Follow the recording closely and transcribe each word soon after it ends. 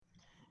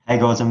Hey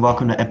guys, and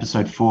welcome to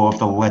episode 4 of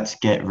the Let's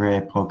Get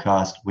Rare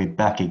podcast. We're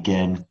back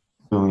again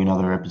doing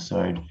another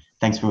episode.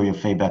 Thanks for all your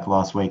feedback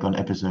last week on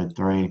episode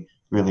 3.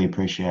 Really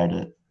appreciate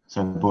it.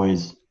 So,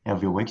 boys, how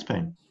have your weeks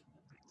been?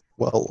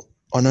 Well,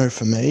 I know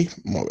for me,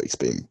 my week's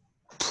been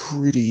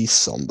pretty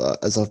somber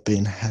as I've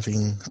been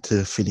having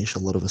to finish a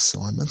lot of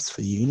assignments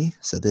for uni.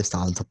 So they're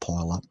starting to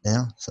pile up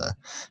now. So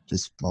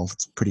it's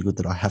pretty good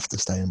that I have to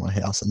stay in my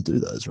house and do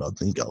those rather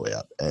than go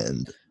out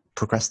and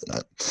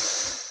procrastinate.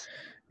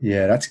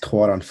 Yeah, that's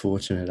quite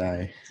unfortunate,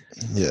 eh?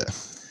 Yeah.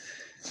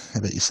 How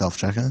about yourself,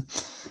 Jacko?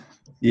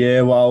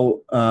 Yeah,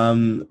 well,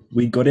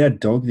 we got our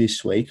dog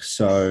this week,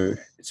 so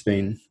it's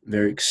been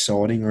very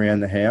exciting around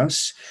the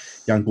house.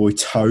 Young boy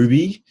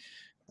Toby.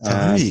 Um,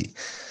 Toby,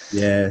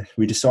 yeah,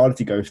 we decided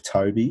to go with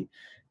Toby.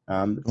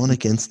 going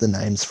against the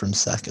names from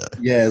Sacco.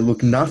 Yeah,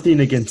 look,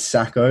 nothing against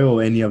Sacco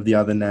or any of the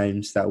other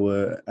names that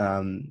were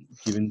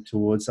given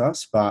towards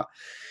us, but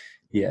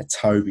yeah,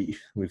 Toby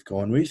we've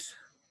gone with.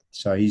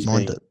 So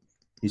Mind it.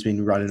 he's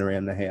been running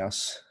around the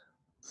house.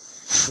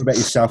 What about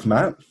yourself,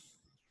 Matt?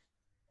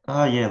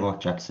 Yeah, like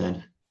Jack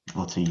said,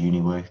 lots of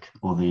uni work.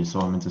 All the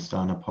assignments are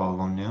starting to pile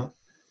on now.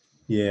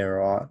 Yeah,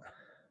 right.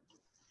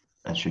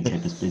 That should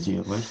keep us busy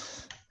at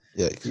least.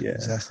 Yeah, Yeah.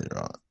 exactly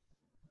right.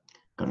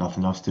 Got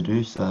nothing else to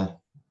do, so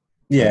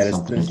Yeah, that's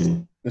something to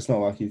do. it's not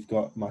like you've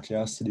got much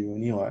else to do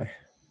anyway.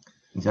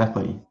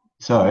 Exactly.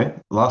 So,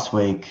 last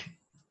week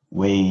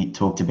we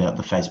talked about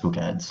the Facebook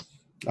ads,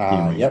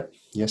 didn't we? Yep.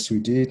 Yes, we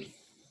did.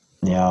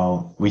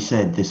 Now, we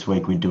said this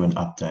week we'd do an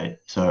update.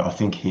 So I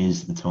think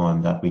here's the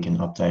time that we can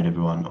update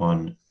everyone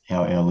on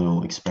how our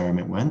little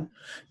experiment went.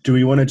 Do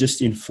we want to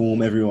just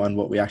inform everyone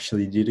what we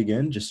actually did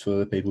again, just for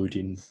the people who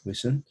didn't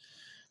listen?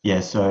 Yeah,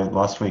 so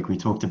last week we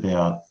talked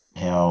about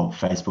how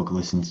Facebook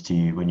listens to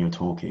you when you're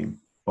talking,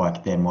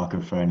 like their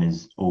microphone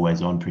is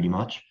always on pretty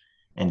much,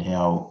 and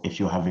how if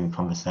you're having a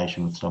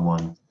conversation with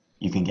someone,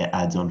 you can get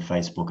ads on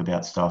Facebook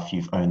about stuff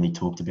you've only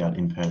talked about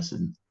in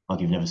person,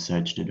 like you've never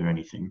searched it or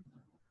anything.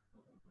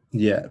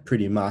 Yeah,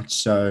 pretty much.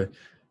 So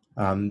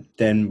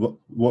then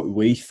what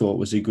we thought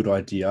was a good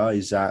idea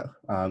is that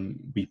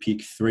we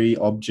pick 3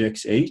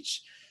 objects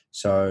each.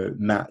 So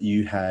Matt,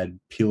 you had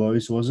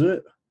pillows, was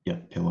it? Yeah,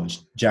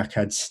 pillows. Jack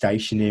had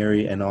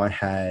stationery, and I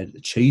had a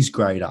cheese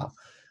grater.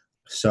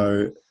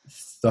 So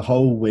the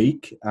whole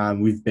week,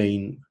 we've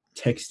been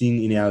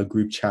texting in our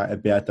group chat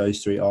about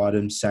those 3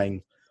 items,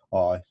 saying,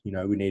 "Oh,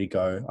 we need to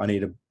go. I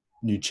need a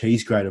new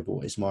cheese grater,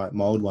 boys. My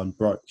old one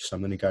broke, so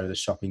I'm going to go to the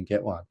shop and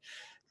get one."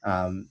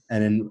 And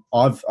then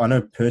I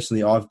know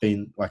personally, I've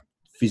been like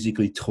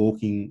physically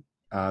talking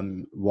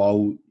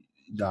while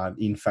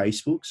in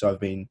Facebook, so I've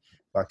been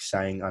like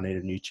saying I need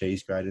a new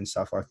cheese grater and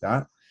stuff like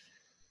that.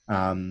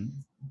 Um,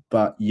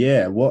 but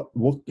yeah, what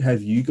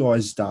have you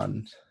guys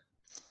done?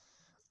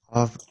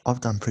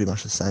 I've done pretty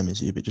much the same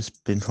as you, but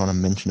just been trying to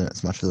mention it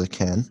as much as I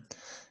can,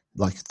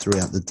 like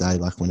throughout the day,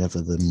 like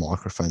whenever the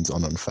microphone's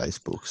on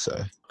Facebook.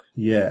 So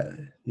Yeah,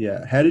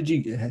 yeah. How did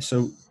you?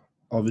 So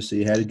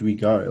obviously, how did we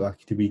go?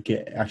 Like, did we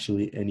get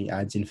actually any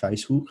ads in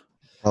Facebook?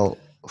 well,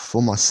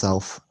 for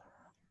myself,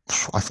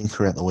 I think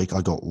throughout the week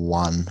I got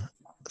one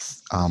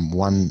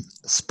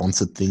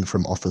sponsored thing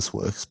from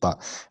Officeworks,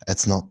 but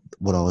it's not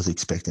what I was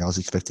expecting. I was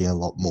expecting a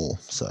lot more.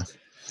 So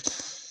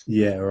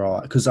Yeah,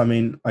 right. Because I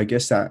mean, I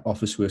guess that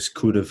Office Works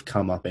could have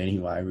come up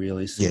anyway, yeah,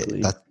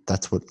 realistically.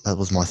 that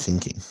was my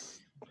thinking.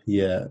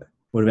 Yeah.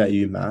 What about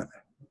you, Matt?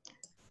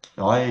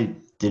 I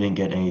didn't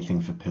get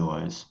anything for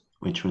pillows,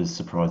 which was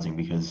surprising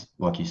because,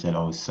 like you said,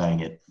 I was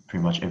saying it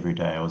pretty much every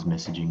day. I was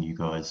messaging you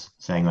guys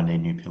saying I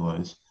need new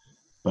pillows,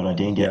 but I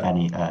didn't get Yeah.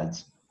 any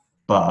ads.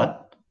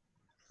 But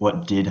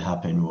what did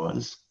happen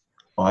was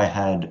I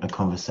had a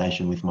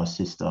conversation with my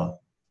sister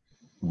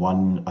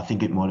I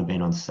think it might have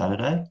been on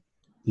Saturday,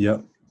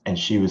 Yep. and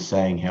she was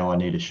saying how I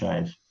need a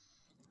shave.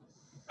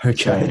 So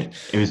Okay.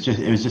 it was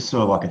just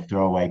sort of like a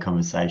throwaway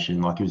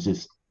conversation, like it was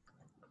just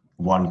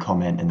one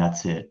comment and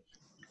that's it.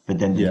 But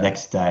then the Yeah.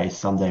 next day,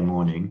 Sunday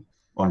morning,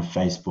 on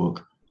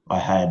Facebook, I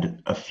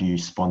had a few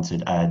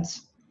sponsored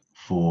ads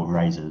for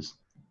razors.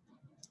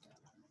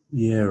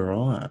 Yeah,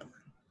 right.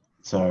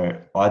 So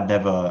I'd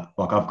never,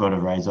 like, I've got a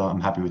razor. I'm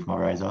happy with my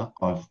razor.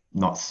 I've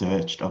not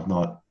searched, I've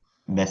not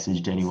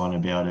messaged anyone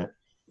about it,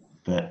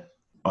 but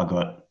I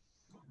got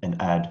an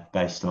ad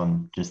based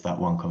on just that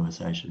one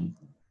conversation.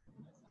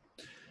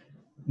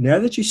 Now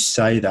that you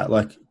say that,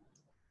 like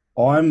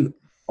I'm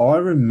I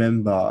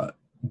remember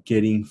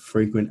getting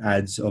frequent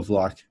ads of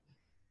like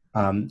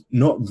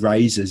not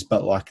razors,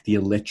 but like the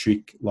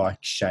electric like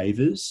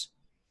shavers.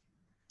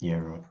 Yeah,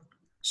 right.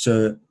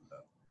 So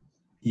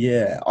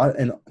yeah,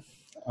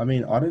 I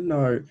mean, I don't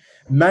know.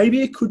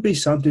 Maybe it could be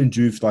something to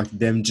do with like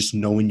them just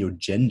knowing your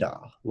gender.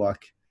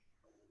 Like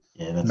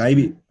Yeah, that's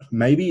maybe true.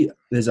 maybe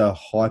there's a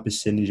high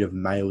percentage of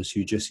males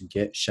who just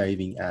get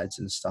shaving ads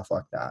and stuff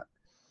like that.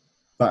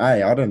 But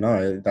hey, I don't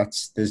know.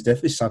 There's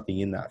definitely something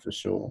in that for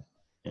sure.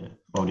 Yeah.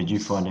 Well, did you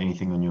find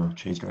anything on your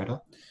cheese grater?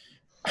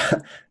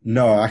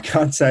 No, I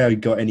can't say I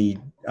got any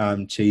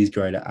cheese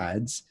grater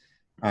ads.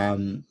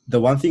 The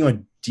one thing I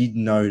did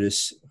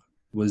notice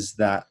was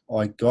that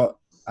I got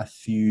a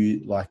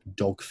few like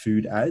dog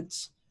food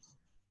ads,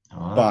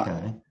 Oh, but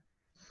okay.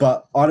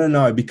 I don't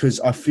know, because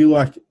I feel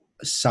like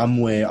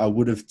somewhere I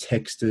would have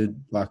texted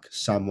like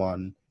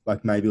someone,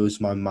 like maybe it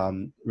was my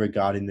mum,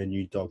 regarding the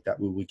new dog that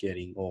we were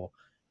getting, or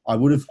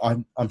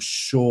I'm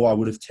sure I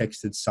would have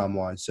texted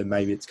someone. So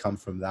maybe it's come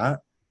from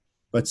that,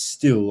 but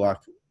still, like,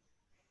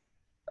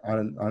 I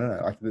don't know,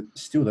 like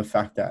still the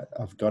fact that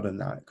I've gotten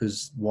that,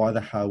 because why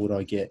the hell would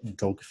I get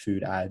dog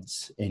food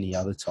ads any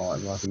other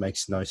time? Like, it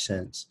makes no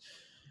sense.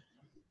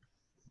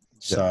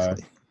 So,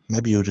 Exactly.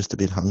 Maybe you're just a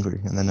bit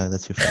hungry and they know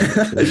that's your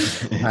favorite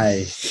food.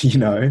 hey, you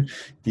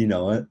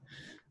know it.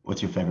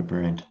 What's your favorite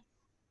brand?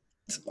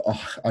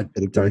 Oh, I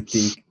Pedigree. don't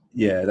think.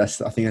 Yeah, I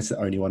think that's the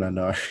only one I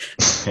know.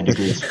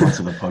 Pedigree,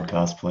 sponsor the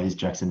podcast, please.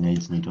 Jackson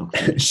needs new dog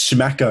food.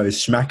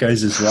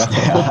 Schmackos as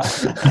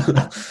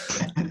well.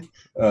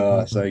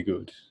 Oh, so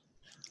good.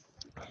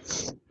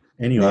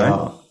 Anyway,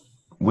 Now,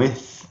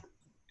 with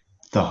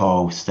the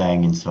whole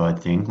staying inside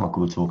thing, like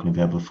we were talking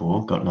about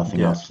before, got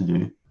nothing yeah, else to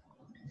do.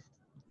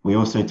 We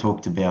also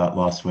talked about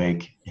last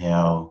week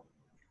how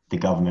the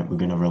government were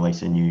going to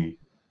release a new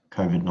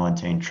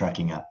COVID-19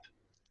 tracking app.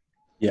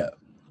 yeah,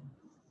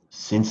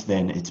 Since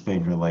then, it's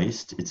been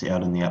released. It's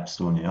out in the App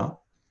Store now.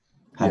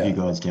 Have you yeah.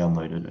 guys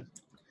downloaded it?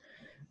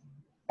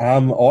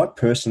 I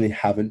personally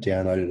haven't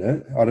downloaded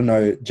it. I don't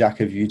know, Jack,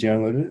 have you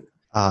downloaded it?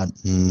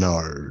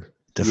 No,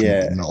 definitely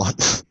Yeah,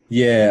 not.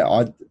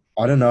 yeah.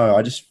 I don't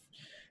know.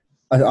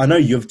 I know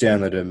you've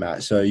downloaded it,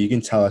 Matt, so you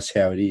can tell us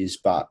how it is.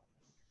 But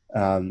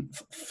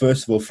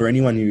first of all, for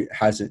anyone who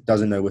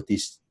doesn't know what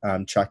this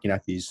tracking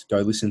app is, go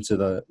listen to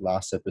the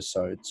last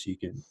episode so you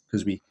can,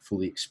 because we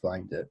fully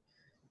explained it.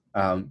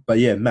 But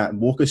yeah, Matt,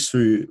 walk us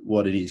through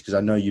what it is, because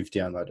I know you've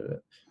downloaded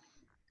it.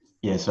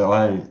 Yeah, so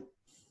I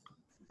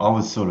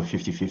was sort of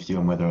 50-50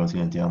 on whether I was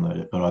going to download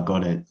it, but I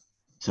got it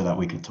so that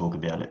we could talk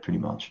about it pretty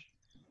much.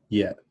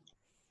 Yeah,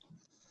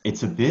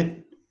 It's a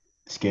bit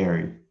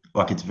scary.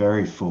 Like, it's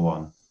very full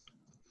on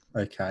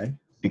okay.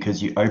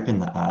 because you open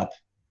the app,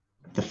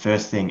 the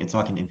first thing, it's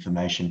like an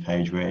information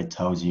page where it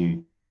tells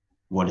you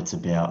what it's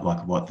about,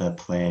 like what the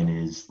plan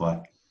is,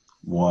 like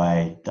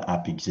why the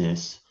app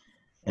exists.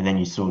 And then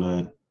you sort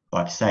of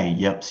like say,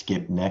 yep,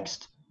 skip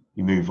next,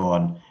 you move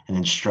on. And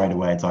then straight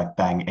away, it's like,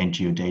 bang,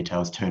 enter your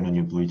details, turn on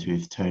your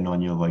Bluetooth, turn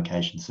on your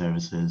location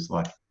services.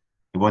 Like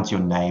it wants your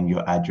name,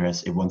 your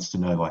address. It wants to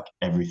know like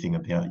everything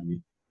about you.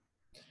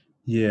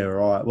 Yeah,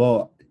 right.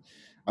 Well,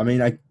 I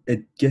mean, I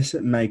guess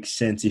it makes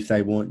sense if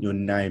they want your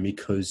name,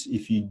 because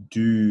if you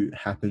do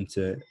happen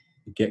to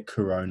get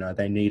corona,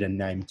 they need a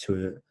name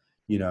to,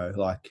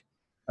 like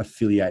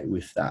affiliate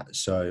with that.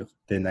 So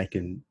then they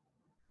can,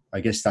 I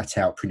guess that's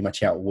pretty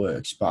much how it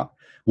works. But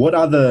what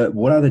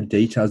other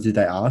details did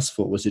they ask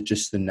for? Was it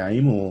just the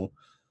name, or?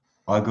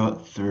 I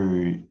got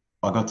through,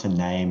 I got to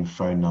name,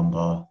 phone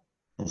number,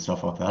 and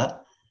stuff like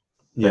that.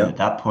 But Yeah. at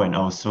that point, I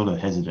was sort of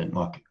hesitant.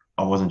 Like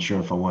I wasn't sure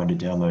if I wanted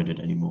to download it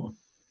anymore.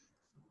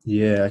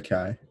 Yeah.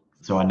 Okay.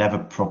 So I never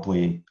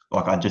properly,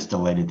 like I just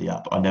deleted the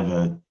app. I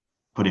never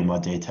put in my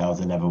details.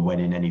 I never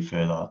went in any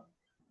further.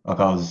 Like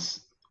I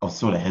was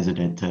sort of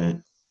hesitant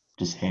to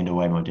just hand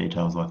away my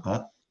details like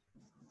that.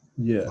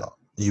 Yeah. Well,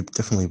 you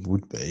definitely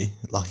would be.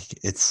 Like,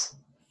 it's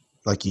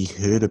like you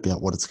heard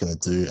about what it's going to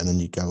do and then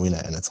you go in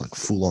it and it's like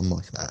full on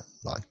like that.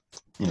 Like,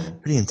 Yeah.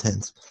 pretty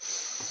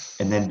intense.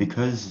 And then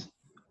because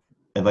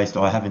at least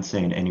I haven't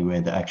seen anywhere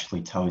that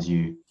actually tells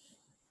you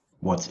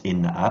what's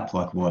in the app,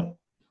 like what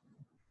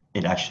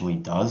it actually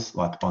does,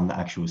 like on the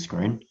actual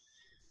screen.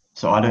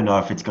 So I don't know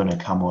if it's going to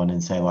come on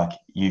and say like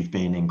you've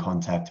been in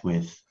contact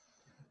with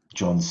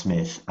John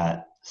Smith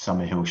at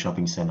Summerhill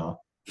Shopping Centre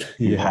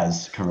who Yeah.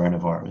 has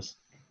coronavirus.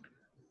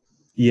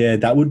 Yeah,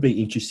 that would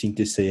be interesting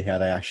to see how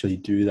they actually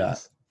do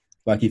that.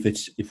 Like if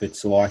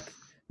it's like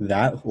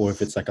that, or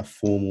if it's like a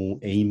formal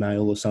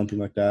email or something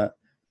like that.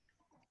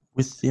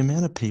 With the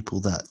amount of people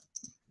that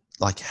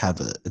like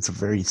have it, it's a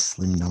very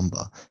slim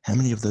number. How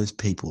many of those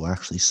people are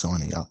actually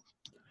signing up?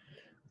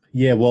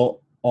 Yeah,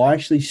 well, I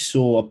actually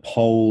saw a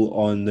poll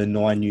on the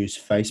Nine News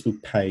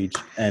Facebook page,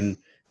 and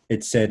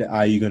it said,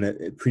 "Are you gonna?"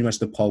 Pretty much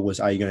the poll was,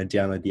 "Are you gonna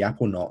download the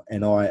app or not?"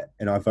 And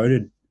I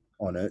voted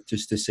on it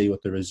just to see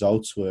what the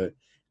results were,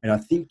 and I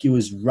think it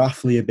was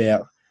roughly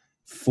about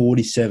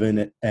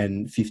 47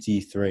 and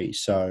 53.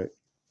 So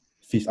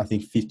I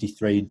think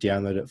 53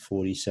 downloaded,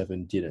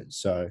 47 didn't.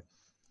 So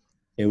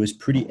it was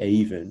pretty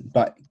even.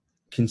 But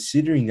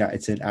considering that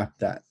it's an app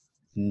that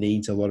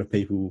needs a lot of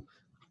people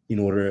in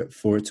order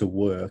for it to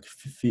work,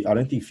 I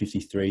don't think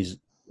 53 is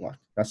like,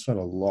 that's not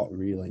a lot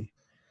really.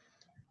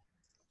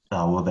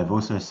 Well, they've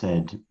also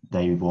said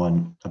they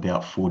want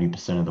about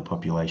 40% of the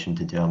population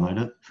to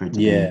download it for it to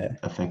be Yeah.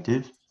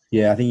 effective.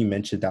 Yeah, I think you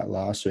mentioned that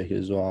last week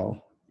as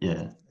well.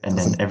 Yeah. It And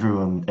then doesn't.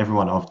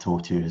 everyone I've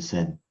talked to has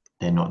said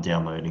they're not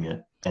downloading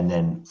it. And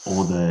then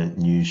all the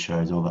news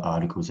shows, all the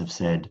articles have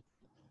said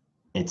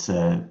it's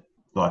a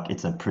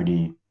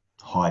pretty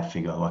high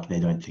figure. Like they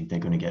don't think they're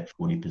going to get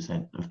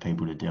 40% of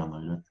people to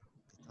download it.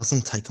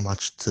 Doesn't take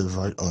much to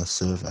vote on a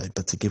survey,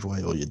 but to give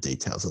away all your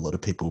details, a lot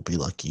of people will be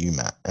like you,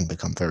 Matt, and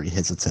become very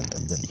hesitant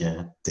and then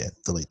Yeah.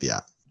 delete the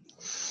app.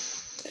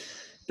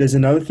 There's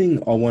another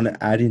thing I want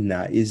to add in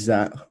that is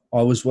that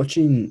I was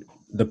watching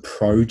The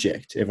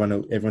Project.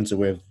 Everyone's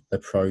aware of The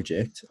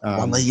Project.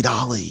 Waleed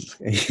Ali.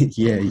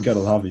 Yeah, you got to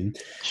love him.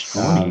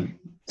 Shawnee.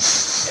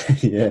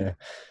 Yeah.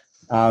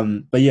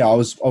 But yeah, I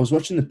was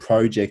watching The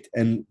Project,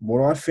 and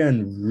what I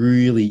found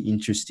really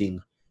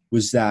interesting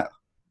was that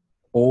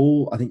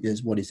I think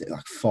there's, what is it,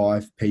 like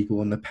 5 people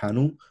on the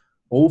panel.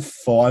 All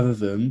 5 of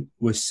them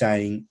were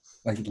saying,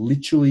 like,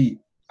 literally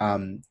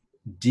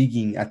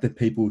digging at the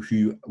people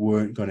who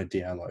weren't going to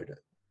download it.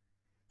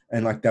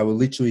 And like they were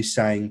literally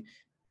saying,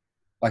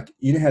 like,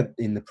 you know how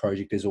in The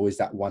Project there's always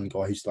that one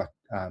guy who's like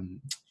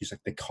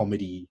the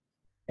comedy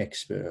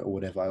expert or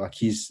whatever. Like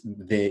his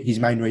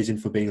main reason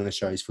for being on the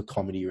show is for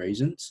comedy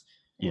reasons.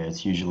 Yeah,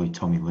 it's usually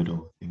Tommy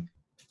Little, I think.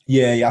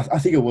 Yeah, I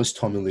think it was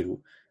Tommy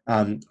Little.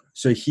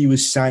 So he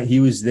was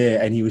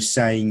there and he was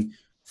saying,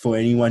 for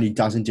anyone who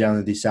doesn't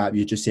download this app,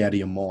 you're just out of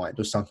your mind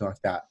or something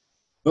like that.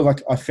 But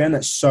like, I found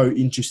that so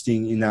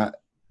interesting in that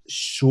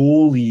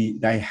surely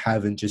they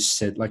haven't just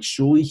said, like,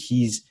 surely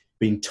he's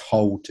been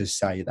told to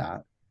say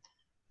that.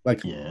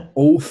 Like, Yeah.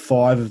 all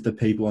 5 of the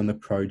people on the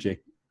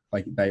project,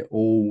 like, they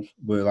all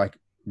were like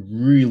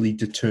really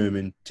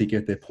determined to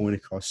get their point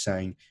across,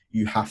 saying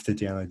you have to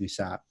download this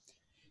app.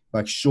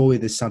 Like, surely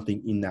there's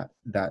something in that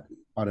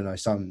I don't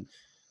know,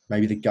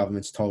 maybe the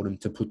government's told him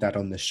to put that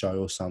on the show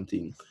or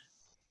something.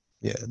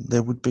 Yeah,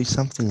 there would be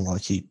something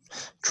like he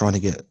trying to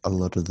get a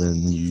lot of the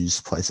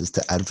news places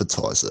to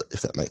advertise it,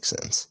 if that makes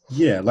sense.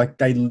 Yeah, like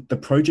the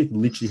project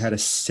literally had a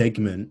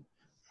segment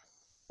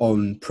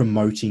on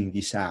promoting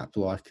this app.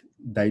 Like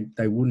they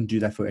wouldn't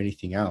do that for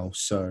anything else.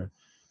 So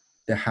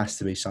there has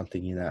to be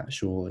something in that,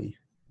 surely.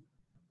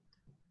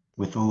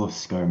 With all of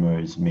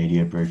ScoMo's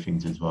media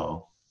briefings as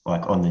well,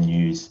 like on the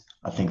news,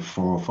 I think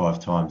 4 or 5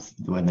 times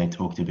when they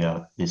talked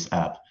about this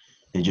app,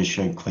 they just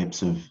showed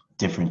clips of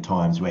different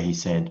times where he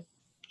said,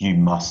 you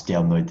must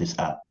download this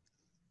app.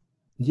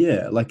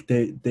 Yeah, like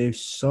they're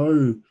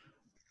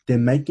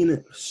making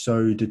it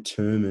so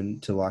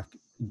determined to like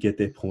get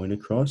their point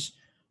across.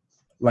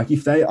 Like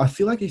I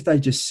feel like if they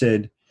just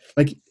said,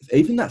 like,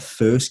 even that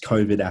first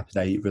COVID app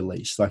they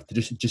released, like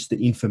just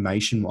the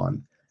information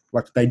one,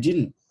 like they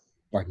didn't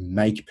like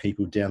make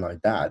people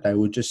download that. They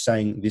were just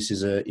saying this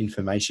is a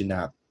information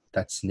app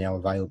that's now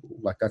available.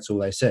 Like that's all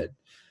they said.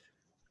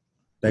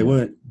 They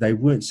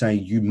weren't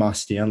saying you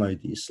must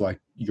download this. Like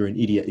you're an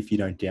idiot if you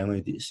don't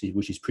download this,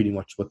 which is pretty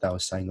much what they were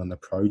saying on the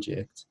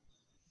project.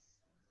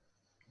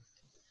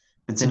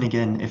 But then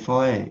again, if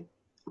I'm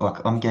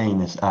getting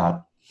this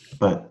app,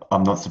 but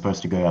I'm not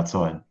supposed to go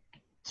outside.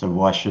 So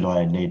why should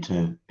I need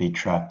to be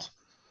trapped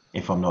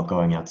if I'm not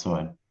going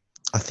outside?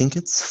 I think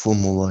it's for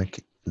more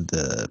like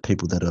the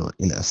people that are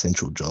in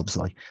essential jobs,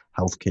 like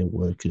healthcare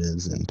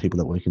workers and people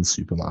that work in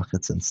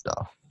supermarkets and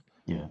stuff.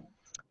 Yeah.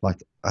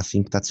 Like, I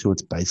think that's who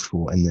it's based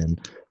for. And then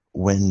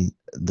when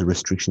the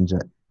restrictions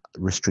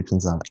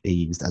are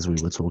eased, as we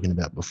were talking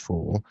about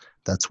before,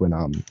 that's when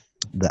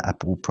the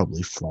app will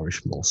probably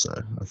flourish more so,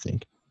 I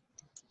think.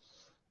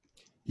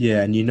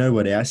 Yeah, and you know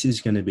what else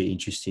is going to be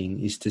interesting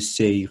is to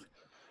see,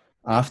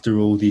 after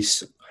all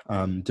this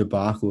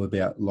debacle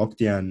about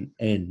lockdown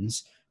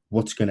ends,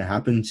 what's going to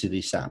happen to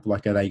this app?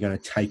 Like, are they going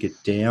to take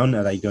it down?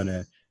 Are they going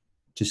to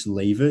just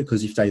leave it?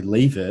 Because if they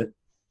leave it,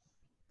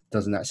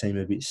 doesn't that seem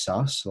a bit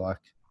sus? Like,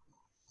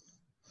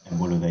 And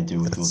what do they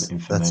do with all the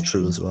information? That's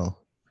true as well.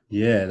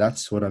 yeah,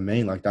 that's what I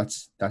mean. Like,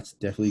 that's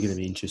definitely going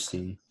to be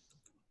interesting.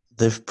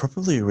 They've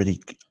probably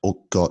already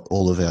got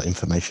all of our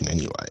information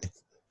anyway.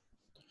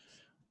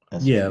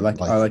 Yeah,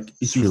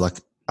 it's through like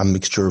a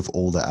mixture of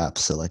all the apps.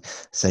 So like,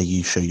 say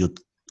you show your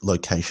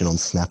location on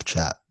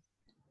Snapchat,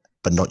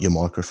 but not your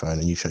microphone,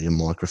 and you show your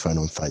microphone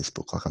on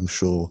Facebook. Like, I'm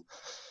sure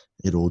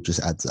it all just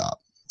adds up.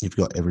 You've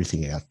got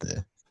everything out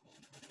there.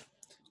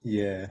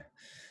 Yeah,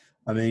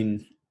 I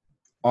mean,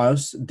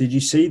 did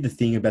you see the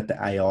thing about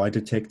the AI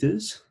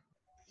detectors?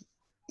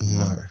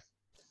 No.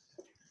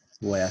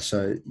 Wow,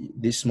 so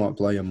this might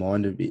blow your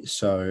mind a bit.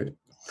 So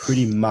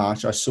pretty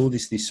much, I saw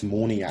this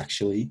morning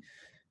actually.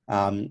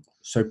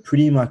 So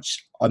pretty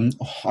much,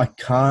 I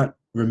can't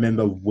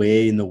remember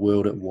where in the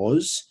world it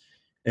was.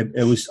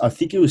 It was, I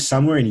think it was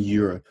somewhere in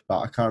Europe, but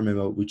I can't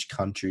remember which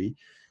country.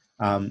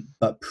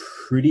 But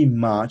pretty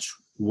much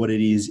what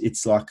it is,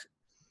 it's like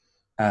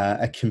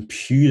a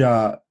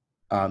computer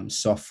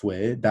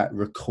software that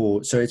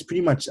records. So it's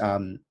pretty much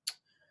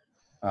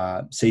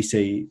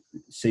CCTV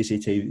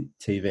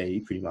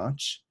pretty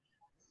much,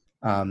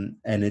 and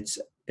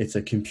it's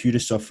a computer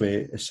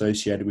software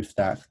associated with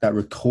that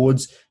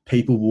records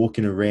people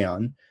walking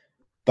around,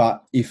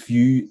 but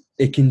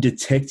it can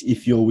detect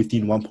if you're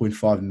within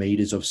 1.5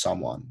 meters of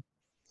someone.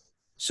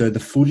 So the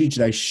footage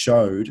they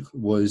showed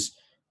was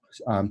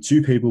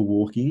 2 people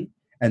walking,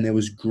 and there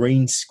was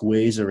green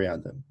squares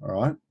around them. All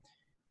right,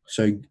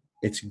 so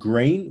it's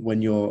green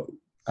when you're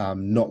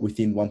not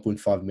within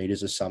 1.5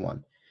 meters of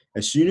someone.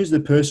 As soon as the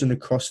person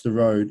crossed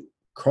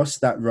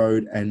that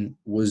road and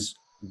was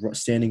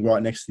standing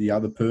right next to the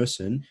other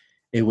person,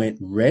 it went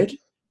red,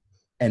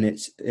 and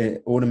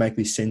it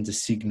automatically sends a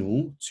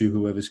signal to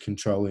whoever's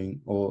controlling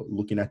or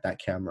looking at that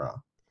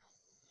camera.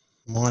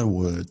 My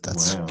word,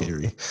 that's Wow.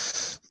 scary.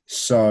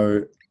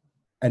 So,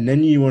 and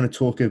then you want to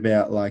talk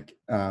about like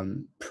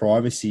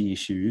privacy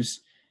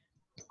issues.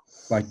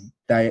 Like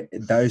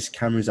those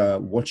cameras are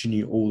watching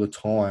you all the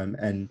time,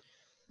 and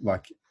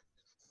like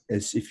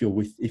as if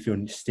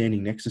you're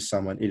standing next to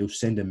someone, it'll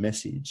send a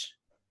message.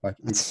 Like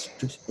it's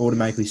just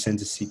automatically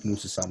sends a signal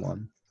to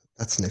someone.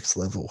 That's next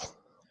level.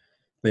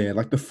 But yeah,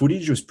 like the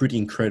footage was pretty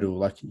incredible.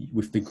 Like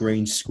with the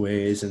green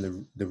squares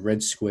and the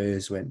red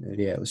squares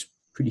it was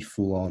pretty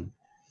full on.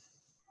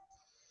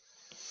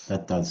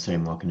 That does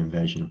seem like an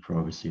invasion of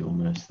privacy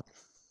almost.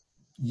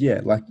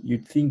 Yeah, like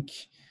you'd think,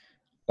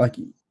 like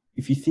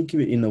if you think of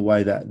it in the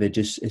way that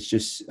it's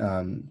just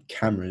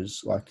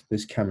cameras. Like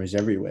there's cameras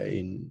everywhere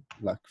in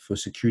like for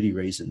security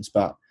reasons,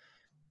 but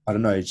I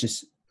don't know. It's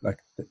just like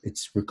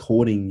it's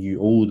recording you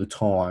all the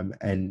time,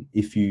 and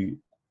if you,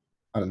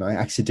 I don't know,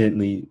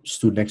 accidentally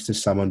stood next to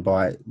someone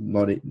by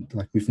not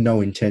like with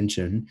no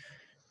intention,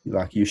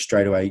 like you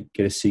straight away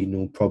get a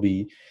signal,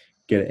 probably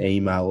get an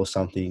email or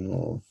something,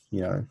 or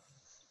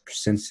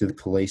sent to the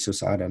police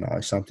or I don't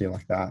know, something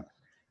like that.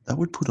 That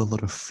would put a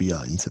lot of fear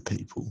into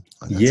people.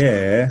 Like,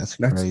 that's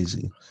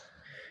crazy.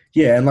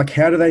 Yeah, and like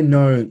how do they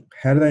know?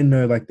 How do they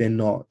know like they're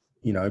not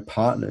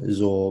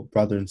partners or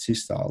brother and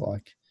sister?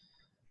 Like,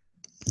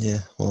 Yeah,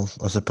 well,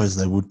 I suppose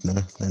they would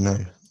know. They know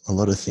a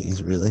lot of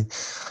things, really.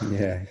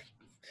 yeah,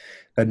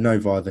 they'd know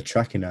via the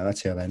tracking now.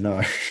 That's how they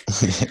know.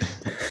 Yeah.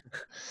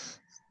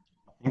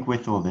 I think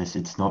with all this,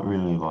 it's not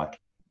really like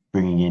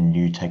bringing in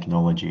new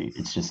technology.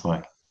 It's just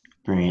like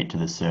bringing it to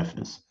the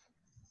surface.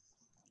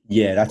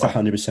 Yeah, that's Like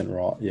 100%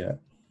 right. Yeah.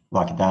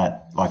 like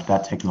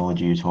that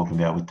technology you're talking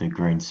about with the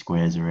green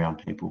squares around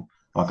people.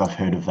 Like I've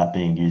heard of that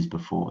being used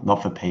before,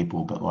 not for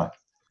people, but like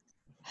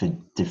for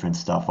different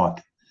stuff.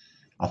 Like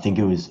I think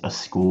it was a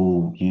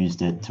school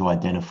used it to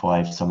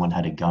identify if someone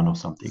had a gun or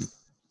something.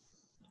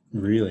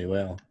 Really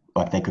well.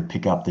 Like they could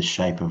pick up the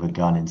shape of a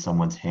gun in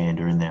someone's hand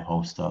or in their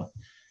holster.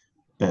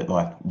 But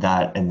like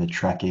that and the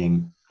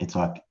tracking, it's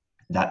like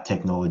that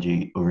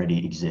technology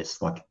already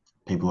exists. Like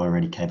people are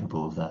already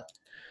capable of that.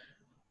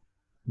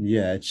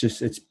 Yeah,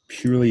 it's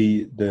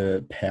purely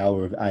the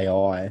power of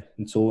AI.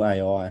 It's all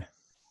AI.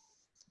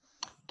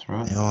 That's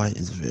right. AI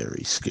is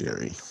very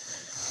scary.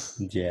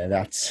 Yeah,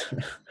 that's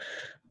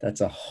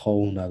that's a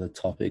whole nother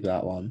topic,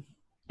 that one.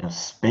 Now,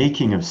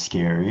 speaking of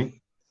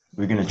scary,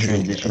 we're going to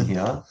transition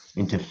here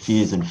into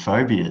fears and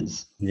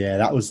phobias. Yeah,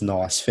 that was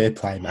nice. Fair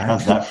play, mate.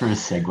 How's that for a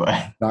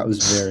segue? That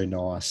was very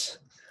nice.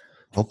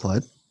 Well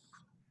played.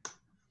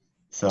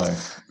 So,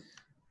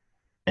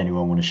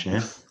 anyone want to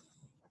share?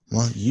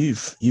 Well,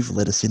 you've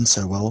led us in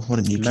so well. Why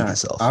don't you kick Matt,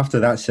 us off? after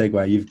that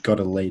segue, you've got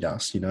to lead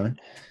us,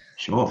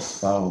 Sure.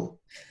 Well,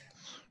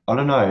 I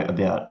don't know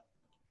about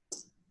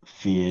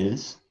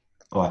fears.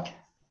 Like,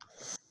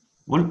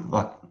 what?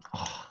 Like,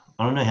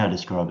 I don't know how to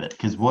describe it.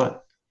 Because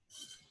what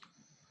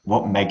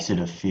makes it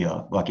a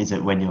fear? Like, is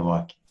it when you're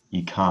like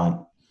you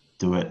can't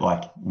do it?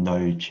 Like,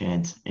 no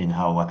chance in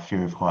hell. Like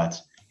fear of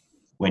heights.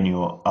 When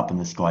you're up in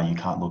the sky, you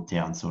can't look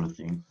down, sort of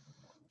thing.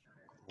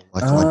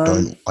 Like,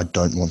 I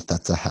don't want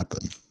that to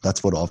happen.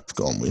 That's what I've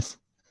gone with.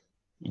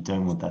 You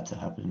don't want that to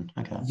happen.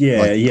 Okay. Yeah,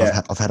 Like,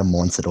 yeah. I've had a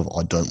mindset of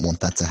I don't want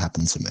that to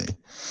happen to me.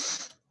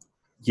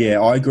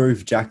 Yeah, I agree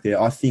with Jack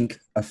there. I think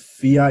a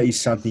fear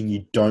is something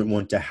you don't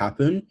want to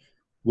happen,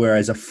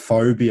 whereas a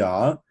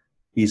phobia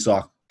is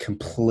like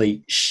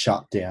complete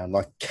shutdown,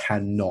 like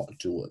cannot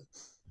do it.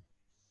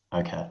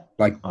 Okay.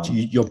 Like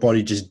your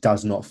body just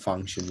does not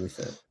function with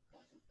it.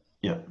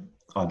 Yeah,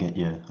 I get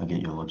your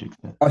logic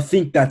there. I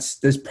think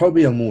there's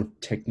probably a more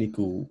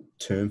technical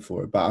term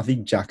for it, but I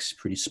think Jack's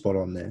pretty spot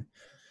on there.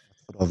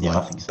 But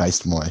I've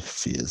based my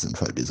fears and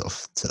phobias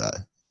off today.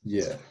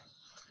 Yeah.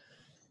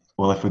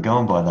 Well, if we're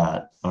going by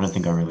that, I don't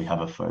think I really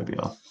have a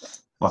phobia.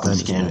 Like I'm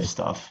scared of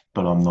stuff,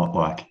 but I'm not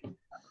like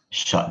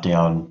shut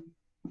down.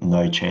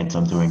 No chance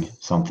I'm doing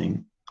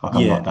something. Like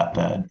I'm not that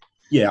bad.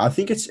 Yeah, I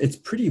think it's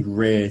pretty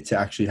rare to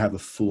actually have a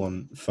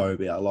full-on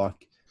phobia.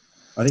 Like,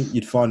 I think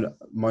you'd find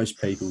most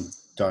people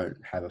don't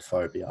have a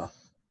phobia.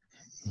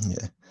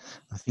 Yeah.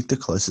 I think the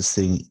closest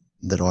thing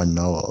that I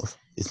know of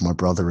is my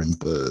brother and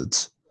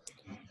birds.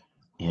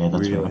 Yeah,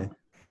 that's right.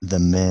 The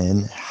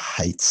man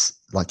hates,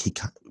 like he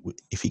can't,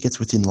 if he gets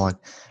within like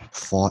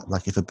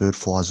if a bird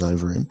flies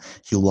over him,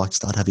 he'll like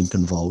start having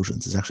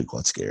convulsions. It's actually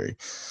quite scary.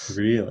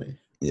 Really?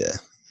 Yeah.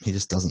 He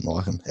just doesn't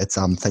like them. It's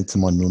thanks to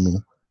my nunu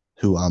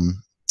who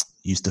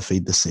used to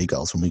feed the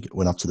seagulls when we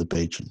went up to the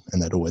beach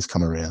and they'd always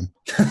come around.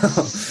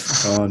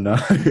 Oh no.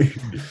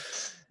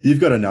 You've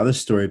got another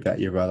story about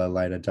your brother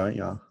later, don't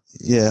you?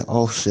 Yeah,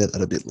 I'll share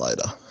that a bit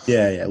later.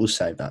 Yeah, we'll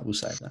save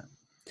that.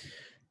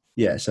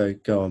 Yeah, so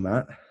go on,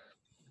 Matt.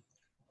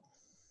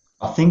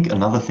 I think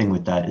another thing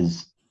with that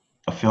is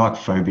I feel like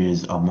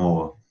phobias are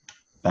more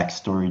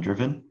backstory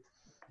driven.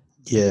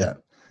 Yeah.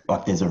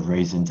 Like there's a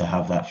reason to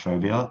have that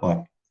phobia.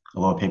 Like a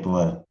lot of people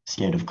are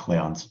scared of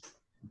clowns.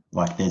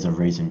 Like there's a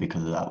reason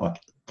because of that.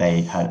 Like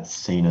they had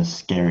seen a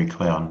scary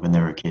clown when they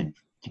were a kid. Do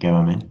you get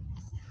what I mean?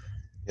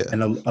 Yeah.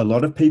 And a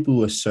lot of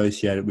people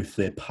associate it with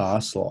their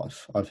past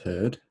life, I've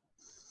heard.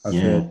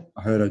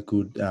 I heard a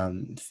good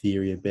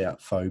theory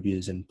about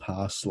phobias and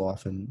past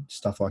life and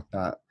stuff like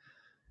that.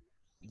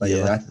 But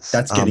yeah,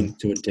 that's getting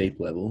to a deep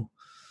level.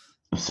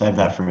 We'll save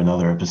that for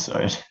another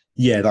episode.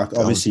 Yeah, like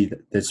obviously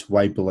that's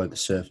way below the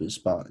surface,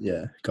 but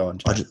yeah, go on,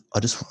 Jack. I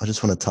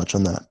just want to touch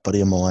on that.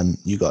 Buddy of mine,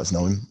 you guys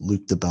know him,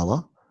 Luke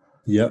DeBella.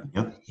 Yep.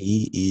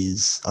 He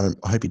is. I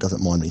hope he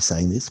doesn't mind me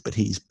saying this, but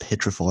he's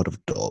petrified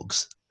of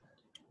dogs.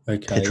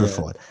 Okay.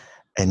 Petrified,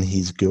 and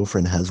his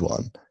girlfriend has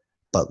one,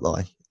 but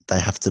like they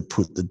have to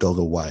put the dog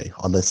away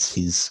unless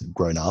he's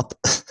grown up.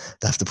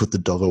 They have to put the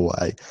dog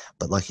away.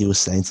 But like he was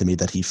saying to me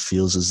that he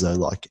feels as though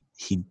like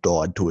he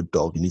died to a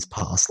dog in his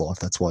past life.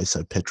 That's why he's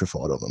so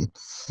petrified of him.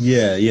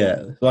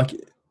 Yeah. Like,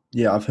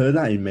 yeah, I've heard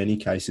that in many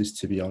cases,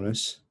 to be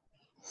honest.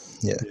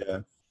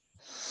 Yeah.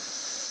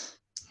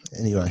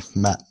 Anyway,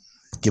 Matt,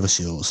 give us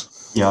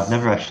yours. Yeah, I've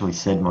never actually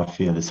said my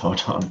fear this whole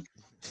time.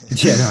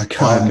 Yeah, no,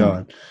 go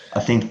on.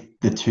 I think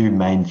the two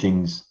main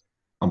things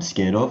I'm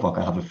scared of, like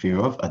I have a fear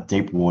of, are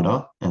deep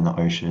water and the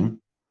ocean.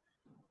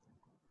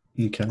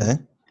 Okay.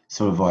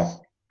 Sort of like,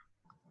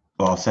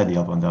 well, I'll say the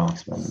other one, then I'll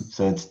explain them.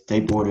 So it's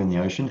deep water in the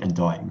ocean and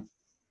dying.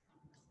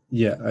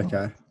 Yeah,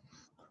 okay.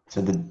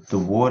 So the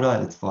water,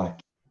 it's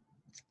like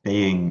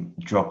being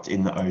dropped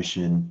in the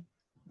ocean,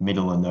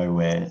 middle of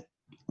nowhere,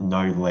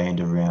 no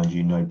land around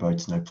you, no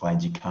boats, no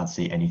planes, you can't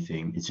see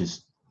anything. It's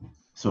just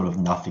sort of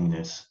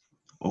nothingness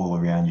all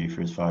around you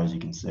for as far as you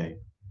can see.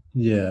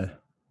 Yeah.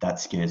 That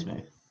scares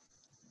me.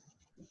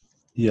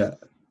 Yeah.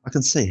 I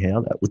can see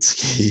how that would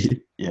scare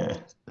you. Yeah.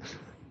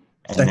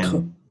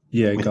 And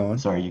go on.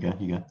 Sorry, you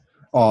go.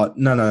 Oh,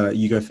 no,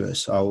 you go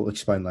first. I'll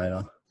explain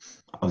later.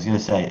 I was going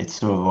to say, it's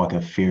sort of like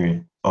a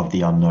fear of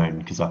the unknown,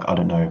 because like I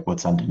don't know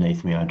what's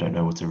underneath me, I don't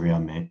know what's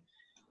around me.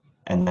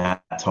 And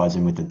that ties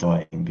in with the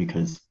dying,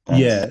 because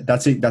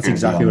that's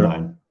exactly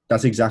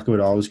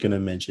what I was going to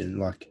mention.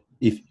 Like,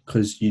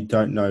 because you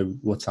don't know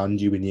what's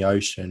under you in the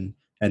ocean,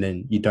 and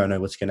then you don't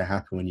know what's going to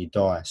happen when you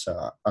die.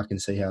 So I can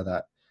see how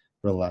that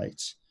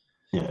relates.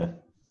 Yeah.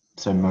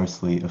 So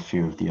mostly a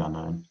fear of the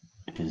unknown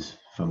is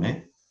for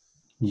me.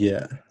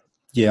 Yeah.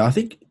 Yeah, I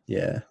think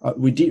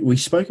we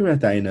spoke about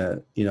that in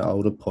an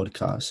older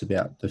podcast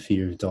about the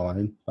fear of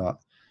dying, but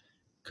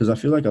because I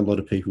feel like a lot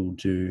of people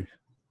do.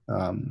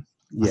 I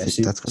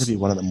think that's got to be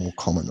one of the more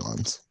common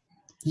ones.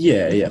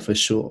 Yeah, for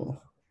sure.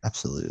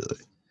 Absolutely.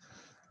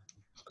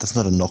 That's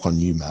not a knock on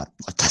you, Matt.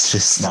 Like that's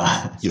just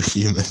you're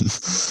human.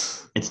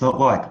 It's not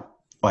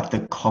like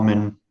the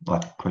common,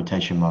 like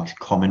quotation marks,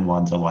 common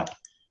ones are like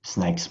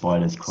snakes,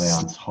 spiders,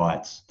 clowns,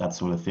 heights, that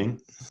sort of thing.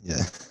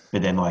 Yeah.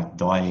 But then like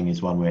dying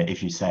is one where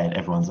if you say it,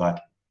 everyone's like,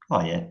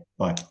 oh yeah,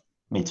 like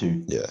me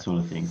too, sort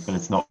of thing. But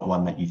it's not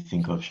one that you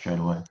think of straight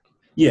away.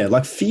 Yeah,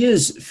 like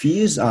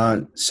fears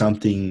aren't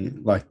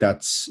something like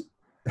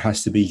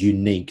has to be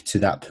unique to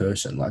that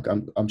person. Like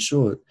I'm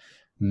sure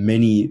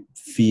many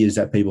fears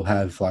that people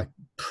have, like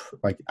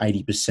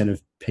 80%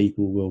 of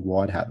people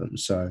worldwide have them.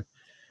 So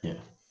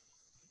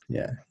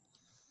yeah.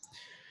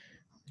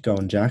 Go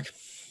on, Jack.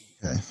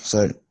 Okay,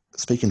 so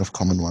speaking of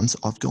common ones,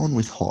 I've gone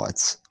with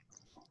heights.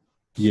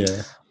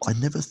 Yeah. I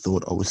never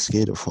thought I was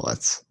scared of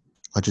heights.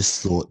 I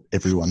just thought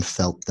everyone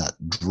felt that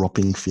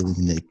dropping feeling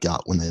in their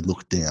gut when they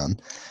looked down,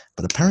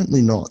 but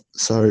apparently not.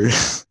 So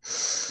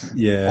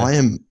yeah, I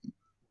am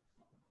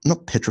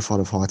not petrified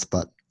of heights,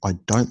 but I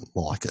don't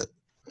like it.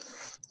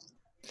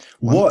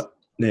 Go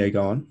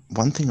on.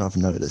 One thing I've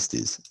noticed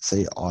is,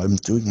 see, I'm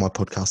doing my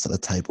podcast on a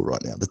table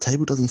right now. The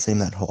table doesn't seem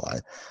that high,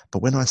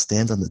 but when I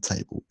stand on the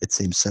table, it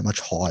seems so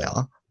much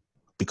higher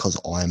because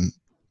I'm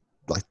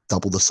like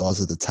double the size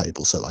of the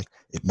table. So like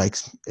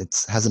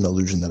it has an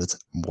illusion that it's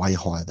way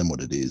higher than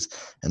what it is.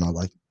 And I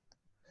like,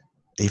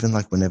 even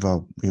like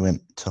whenever we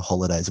went to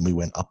holidays and we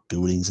went up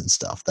buildings and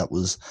stuff, that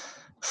was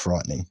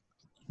frightening.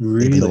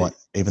 Really?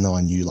 Even though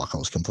I knew like I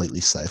was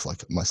completely safe,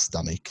 like my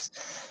stomach.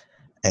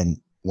 And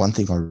one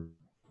thing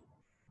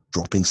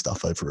dropping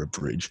stuff over a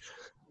bridge.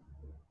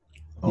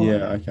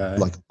 Okay.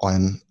 Like I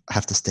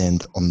have to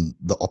stand on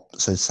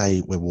so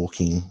say we're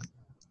walking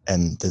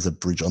and there's a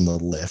bridge on the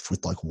left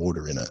with like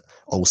water in it.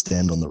 I will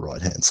stand on the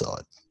right hand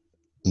side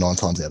 9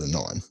 times out of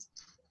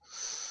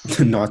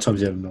 9. 9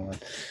 times out of 9.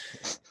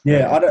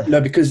 Yeah, I don't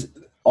know, because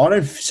I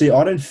don't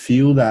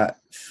feel that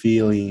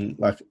feeling.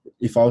 Like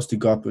if I was to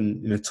go up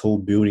in a tall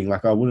building,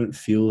 like I wouldn't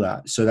feel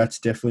that. So that's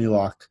definitely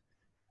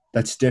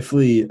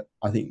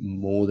I think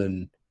more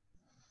than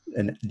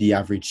the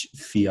average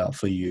fear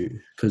for you,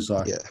 because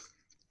like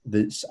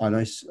I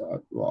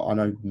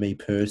know me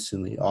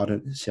personally, I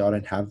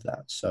don't have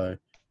that. So,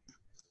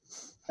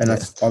 and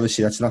that's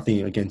obviously that's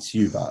nothing against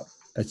you, but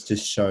it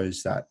just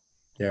shows that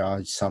there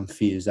are some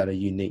fears that are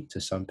unique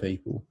to some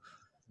people.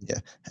 Yeah,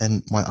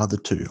 and my other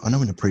two, I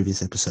know in a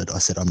previous episode I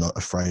said I'm not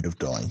afraid of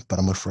dying, but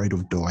I'm afraid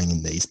of dying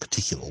in these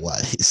particular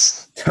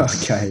ways.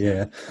 Okay,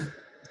 yeah.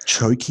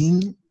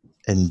 Choking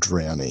and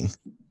drowning.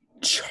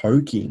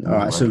 Choking. All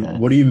right, so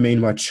what do you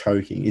mean by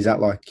choking? Is that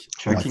like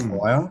choking? Like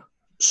fire?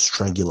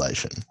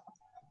 Strangulation.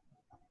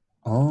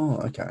 Oh,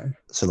 okay.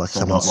 So like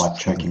not like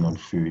choking on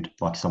food,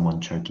 like someone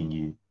choking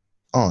you.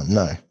 Oh,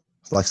 no.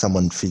 Like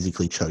someone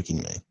physically choking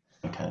me.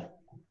 Okay.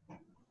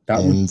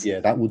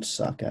 That would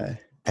suck, eh?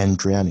 And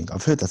drowning.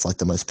 I've heard that's like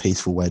the most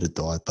peaceful way to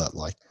die, but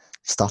like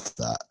stuff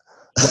that.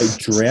 Wait,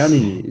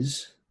 drowning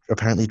is?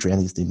 Apparently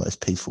drowning is the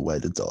most peaceful way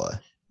to die.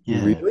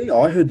 Yeah. Really?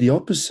 I heard the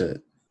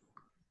opposite.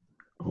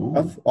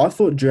 Ooh. I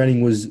thought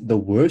drowning was the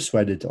worst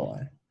way to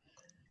die.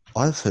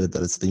 I've heard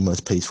that it's the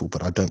most peaceful,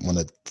 but I don't want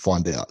to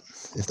find out,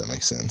 if that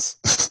makes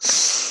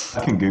sense.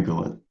 I can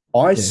Google it.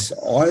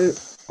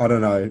 I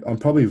don't know. I'm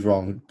probably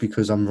wrong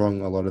because I'm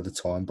wrong a lot of the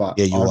time. But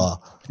Yeah, you are.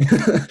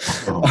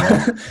 Oh,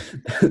 wow.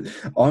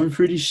 I'm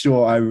pretty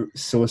sure I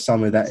saw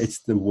somewhere that it's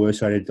the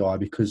worst way to die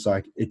because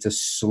like it's a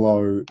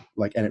slow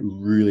and it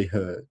really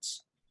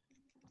hurts.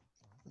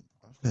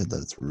 I've heard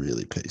that it's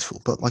really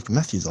peaceful, but like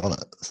Matthew's on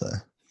it, so.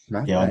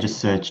 Yeah, I just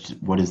searched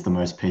what is the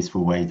most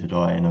peaceful way to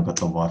die, and I got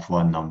the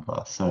Lifeline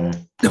number. So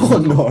Oh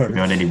no! I've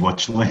got any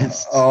watch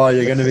lists? Oh,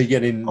 you're going to be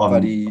getting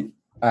bloody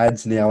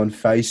ads now on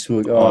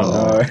Facebook. Oh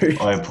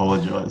no! I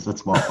apologise.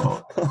 That's my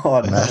fault.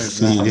 Oh no!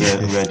 Matthew.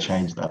 I'm going to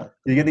change that.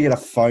 You're going to get a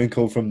phone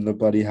call from the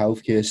bloody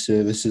healthcare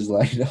services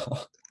later.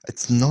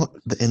 It's not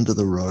the end of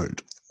the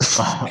road.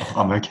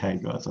 I'm okay,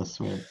 guys. I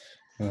swear.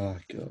 Oh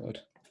god.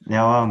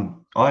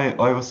 Now, I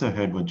also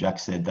heard what Jack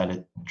said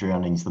that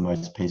drowning's the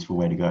most peaceful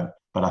way to go,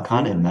 but I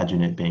can't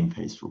imagine it being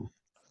peaceful.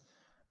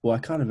 Well, I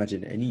can't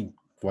imagine any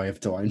way of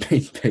dying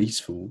being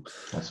peaceful.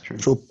 That's true.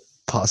 I'm sure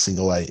passing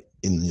away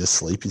in your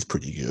sleep is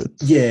pretty good.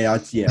 Yeah,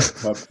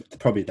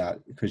 probably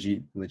that because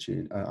you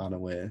literally are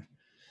unaware.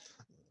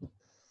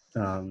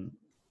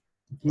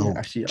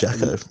 Actually,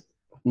 Jacko.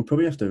 we'll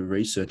probably have to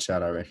research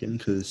that, I reckon,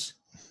 because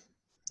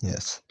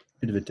Yes.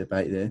 bit of a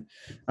debate there.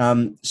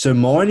 So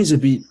mine is a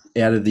bit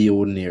out of the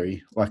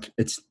ordinary. Like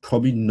it's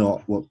probably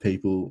not what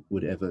people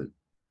would ever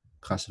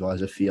classify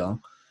as a fear,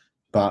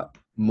 but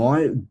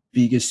my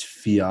biggest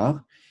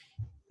fear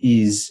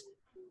is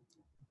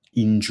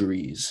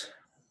injuries.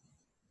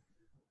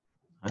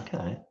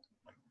 Okay.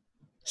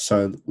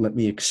 So let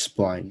me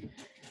explain.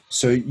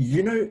 So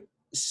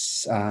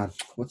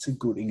what's a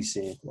good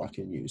example I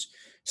can use?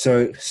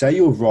 So say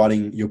you're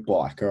riding your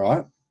bike, all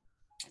right?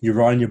 You're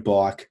riding your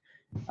bike.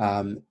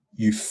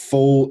 You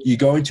fall. You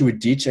go into a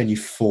ditch and you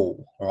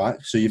fall. All right.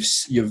 So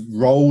you've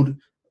rolled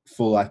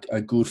for like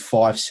a good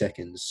 5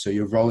 seconds. So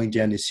you're rolling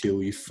down this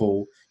hill. You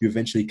fall. You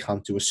eventually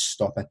come to a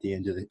stop at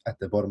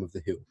the bottom of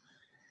the hill.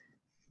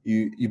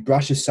 You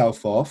brush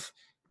yourself off.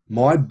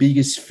 My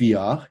biggest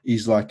fear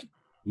is like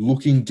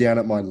looking down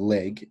at my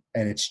leg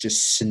and it's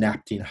just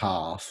snapped in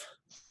half.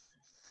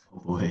 Oh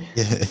boy.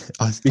 Yeah,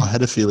 I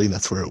had a feeling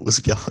that's where it was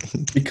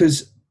going.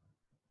 Because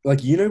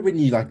like, when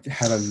you like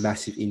have a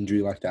massive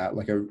injury like that,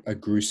 like a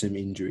gruesome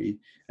injury,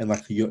 and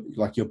like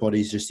your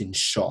body's just in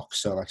shock.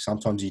 So like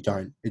sometimes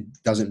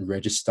it doesn't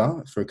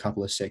register for a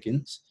couple of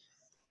seconds.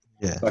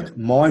 Yeah. Like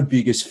my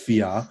biggest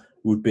fear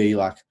would be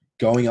like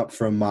going up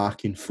for a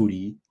mark in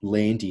footy,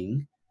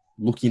 landing,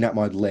 looking at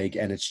my leg,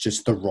 and it's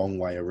just the wrong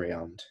way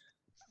around.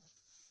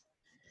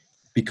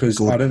 Because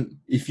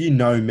if you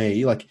know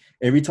me, like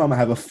every time I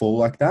have a fall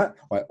like that,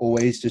 I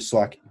always just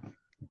like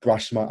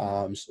brush my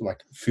arms,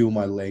 like feel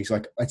my legs.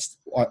 Like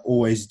I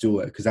always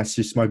do it because that's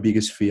just my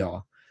biggest fear.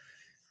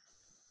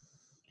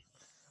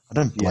 I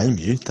don't blame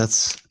you.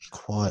 That's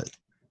quite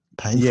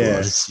painful, Yeah. I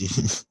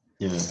assume.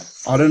 Yeah.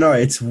 I don't know.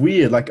 It's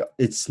weird. Like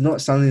it's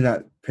not something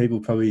that people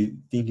probably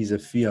think is a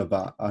fear,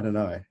 but I don't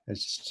know.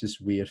 It's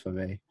just weird for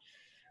me.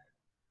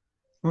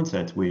 I wouldn't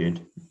say it's weird.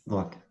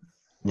 Like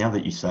now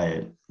that you say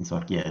it, it's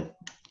like, yeah,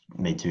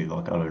 me too.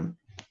 Like I don't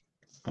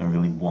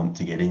really want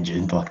to get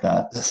injured like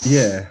that.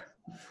 Yeah.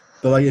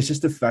 But like, it's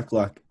just the fact,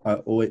 like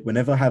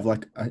whenever I have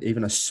like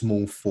even a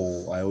small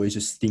fall, I always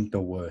just think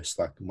the worst.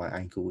 Like my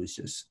ankle is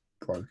just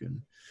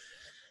broken.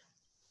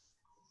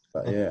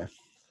 But yeah.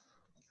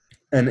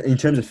 And in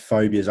terms of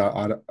phobias,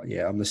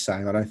 I'm the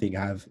same. I don't think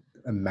I have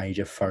a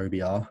major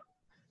phobia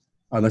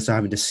unless I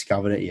haven't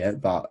discovered it yet.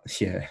 But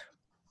yeah,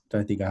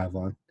 don't think I have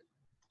one.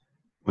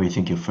 What do you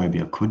think your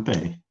phobia could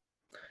be?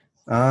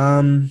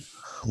 Winning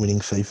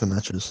FIFA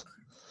matches.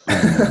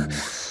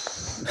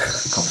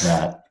 Cop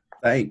that.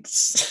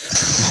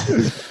 Thanks.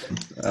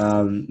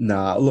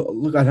 Nah,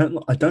 look, I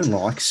don't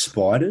like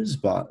spiders,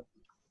 but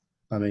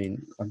I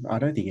mean, I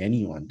don't think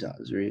anyone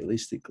does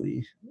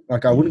realistically.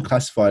 Like, I wouldn't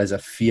classify it as a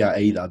fear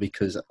either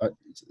because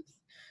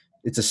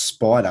it's a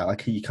spider.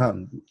 Like, you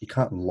can't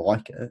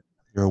like it.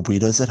 There are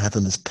weirdos that have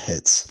them as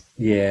pets.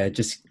 Yeah,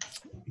 just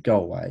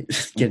go away.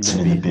 Get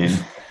in the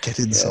bin. Get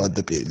inside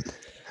the bin.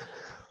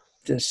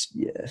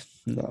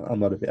 No, I'm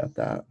not about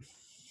that.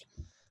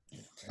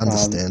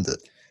 Understand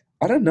it.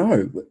 I don't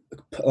know.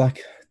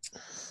 Like,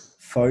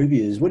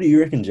 phobias. What do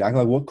you reckon, Jack?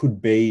 Like, what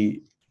could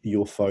be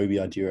your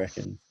phobia, do you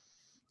reckon?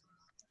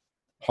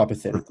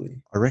 Hypothetically.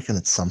 I reckon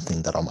it's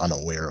something that I'm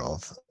unaware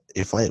of.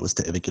 If I was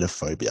to ever get a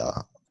phobia,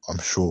 I'm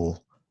sure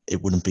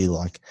it wouldn't be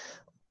like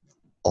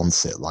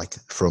onset, like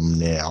from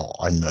now,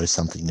 I know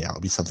something now.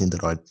 It'd be something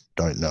that I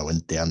don't know,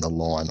 and down the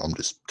line, I'm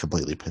just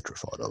completely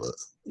petrified of it.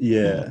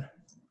 Yeah.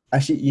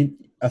 Actually,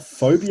 a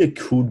phobia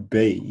could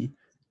be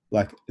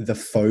like the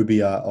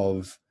phobia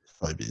of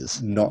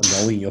Phobias. not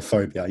knowing your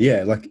phobia.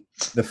 Yeah, like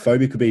the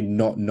phobia could be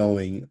not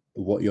knowing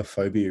what your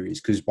phobia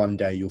is, because one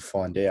day you'll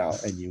find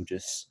out and you'll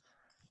just,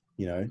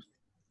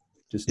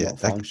 just Yeah, not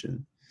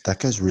function. That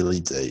goes really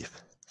deep.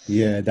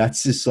 Yeah,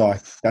 that's just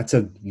that's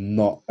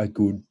not a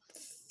good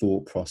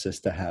thought process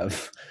to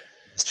have.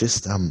 It's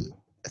just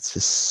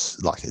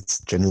it's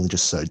genuinely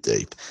just so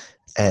deep.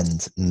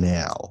 And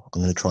now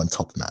I'm going to try and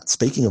top that.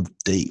 Speaking of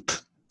deep.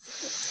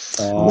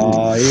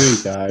 Oh, here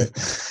we go.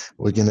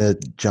 We're going to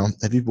jump.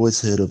 Have you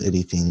boys heard of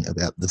anything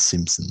about the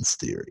Simpsons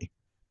theory?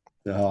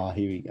 Oh,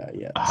 here we go.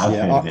 Yeah. I have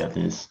heard about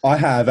this. I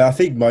have. I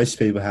think most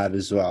people have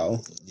as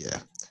well. Yeah,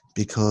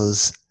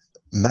 because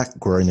Matt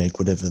Groening,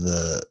 whatever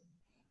the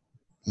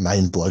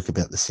main bloke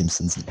about the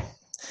Simpsons,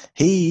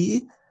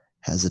 he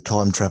has a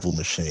time travel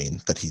machine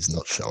that he's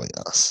not showing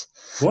us.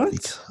 What?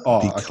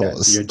 Because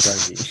okay. You're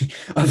joking.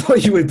 I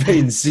thought you were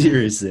being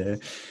serious there.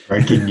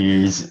 Breaking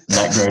news,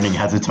 Matt Groening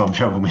has a time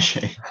travel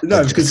machine.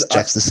 No, because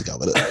Jack's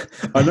discovered it.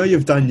 I know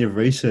you've done your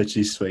research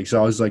this week, so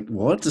I was like,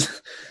 what?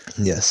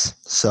 Yes.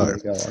 So Yeah,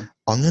 go on.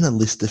 I'm going to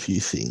list a few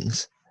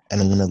things,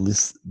 and I'm going to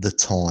list the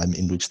time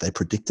in which they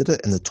predicted it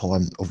and the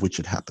time of which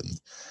it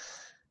happened.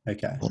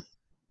 Okay. Well,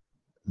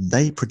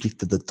 they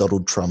predicted that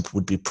Donald Trump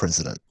would be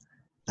president.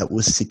 That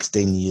was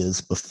 16 years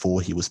before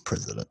he was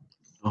president.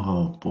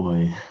 Oh,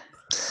 boy.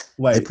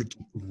 Wait,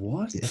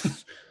 what?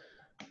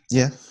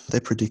 Yeah, they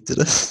predicted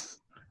it.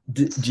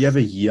 Do you have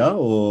a year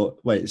or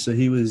wait? So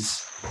he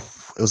was.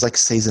 It was like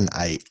season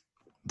 8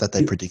 that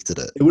they predicted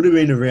it. It would have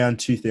been around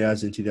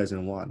 2000,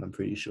 2001. I'm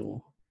pretty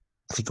sure.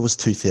 I think it was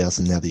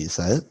 2000. Now that you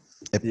say it,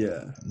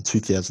 Yeah. In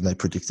 2000 they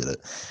predicted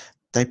it.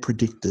 They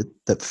predicted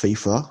that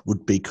FIFA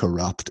would be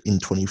corrupt in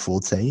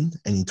 2014,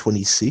 and in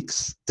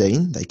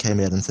 2016 they came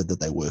out and said that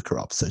they were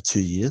corrupt. So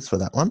 2 years for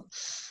that one.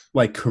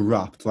 Like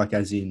corrupt, like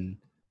as in.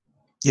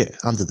 Yeah,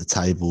 under the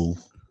table.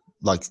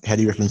 Like, how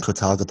do you reckon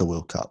Qatar got the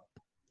World Cup?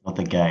 Not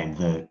the game,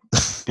 the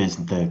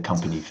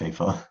company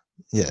FIFA.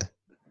 Yeah.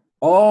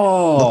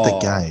 Oh. Not the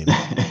game.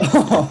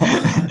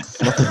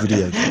 Not the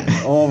video game.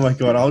 Oh my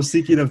god, I was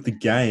thinking of the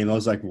game. I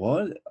was like,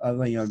 what? I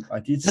mean, I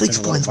did. That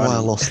explains why I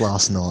lost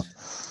last night.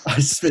 I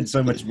spent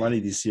so much money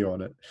this year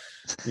on it.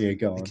 Yeah,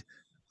 go on.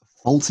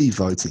 Faulty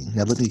voting.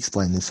 Now, let me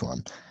explain this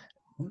one.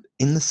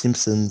 In The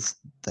Simpsons,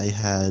 they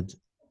had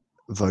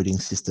voting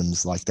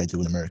systems like they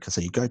do in America.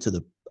 So you go to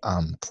the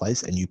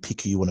place and you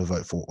pick who you want to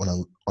vote for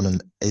on an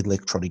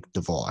electronic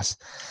device.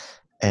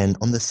 And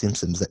on The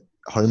Simpsons, that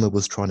Homer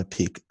was trying to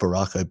pick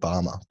Barack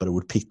Obama, but it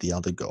would pick the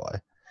other guy.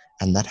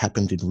 And that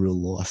happened in real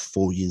life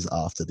 4 years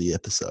after the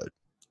episode.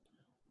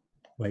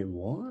 Wait,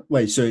 what?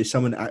 Wait, so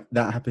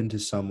that happened to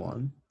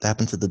someone? That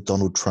happened to the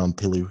Donald Trump,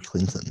 Hillary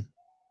Clinton.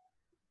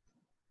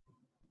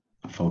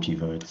 Faulty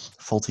votes.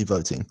 Faulty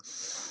voting.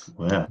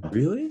 Wow.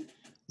 Really?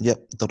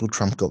 Yep, Donald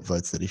Trump got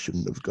votes that he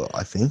shouldn't have got,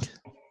 I think.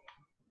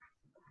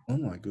 Oh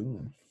my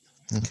god.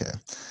 Okay.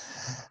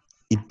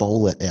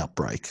 Ebola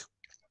outbreak.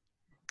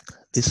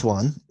 This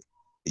one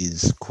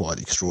is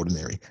quite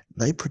extraordinary.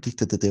 They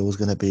predicted that there was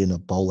going to be an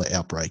Ebola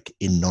outbreak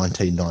in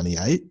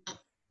 1998,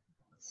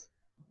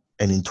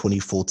 and in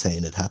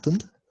 2014 it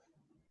happened.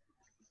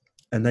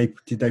 And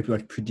did they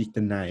predict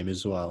the name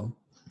as well?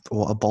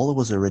 Well, Ebola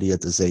was already a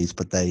disease,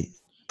 but they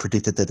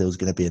predicted that there was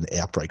going to be an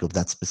outbreak of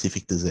that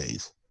specific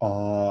disease.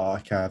 Oh,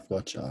 okay, I've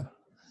gotcha.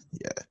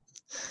 Yeah.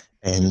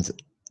 And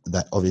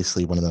that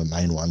obviously one of the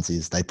main ones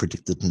is they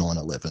predicted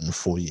 9/11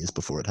 4 years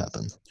before it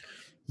happened.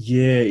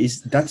 Yeah,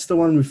 that's the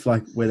one with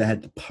where they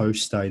had the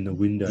poster in the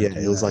window? Yeah,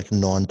 it was like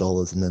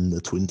 $9, and then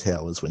the Twin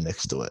Towers were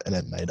next to it, and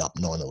it made up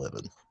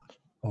 9/11.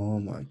 Oh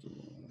my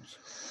god!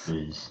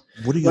 Jeez.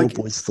 What are your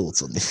boys'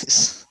 thoughts on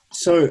this?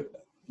 So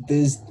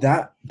there's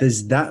that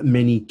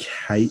many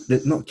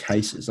not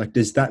cases.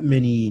 There's that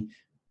many.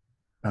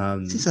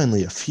 This is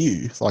only a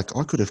few. I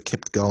could have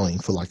kept going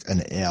for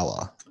an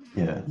hour.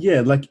 Yeah.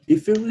 Yeah,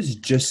 if it was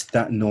just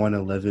that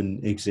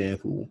 9/11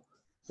 example,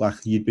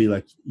 you'd be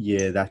like,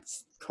 yeah,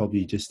 that's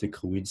probably just a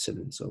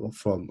coincidence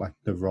from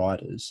the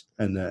writers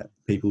and the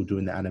people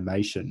doing the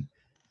animation.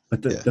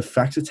 But the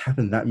fact it's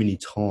happened that many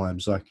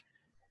times,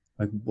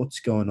 what's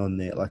going on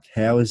there?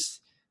 How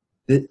is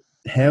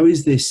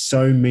there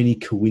so many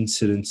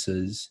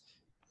coincidences?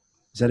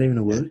 Is that even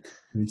a word?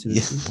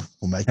 Coincidences? Yeah,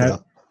 we'll make it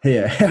up.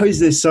 Yeah, how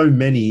is there so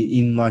many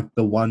in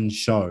the one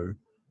show?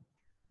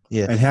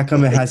 Yeah. And how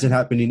come it hasn't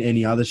happened in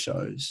any other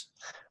shows?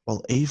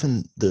 Well,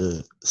 even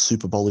the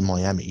Super Bowl in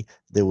Miami,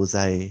 there was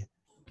a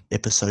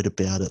episode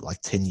about it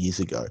 10 years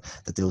ago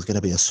that there was going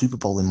to be a Super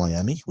Bowl in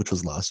Miami, which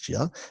was last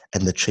year,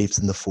 and the Chiefs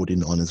and the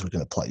 49ers were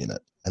going to play in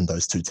it, and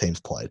those two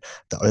teams played.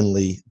 The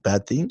only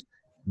bad thing,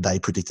 they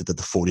predicted that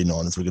the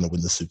 49ers were going to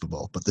win the Super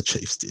Bowl, but the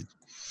Chiefs did.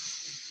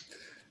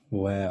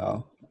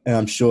 Wow. And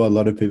I'm sure a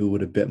lot of people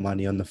would have bet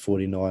money on the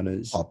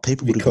 49ers. Oh,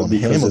 people would have gone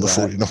ham on the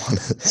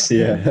 49ers.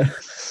 Yeah.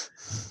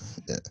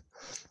 Yeah.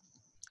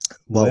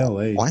 Well,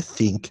 Wow. I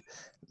think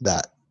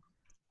that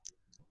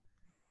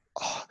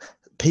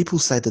people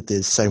say that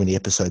there's so many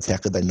episodes, how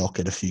could they not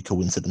get a few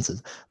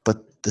coincidences?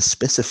 But the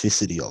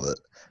specificity of it,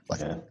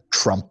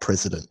 Trump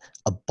president,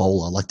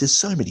 Ebola, there's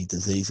so many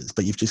diseases,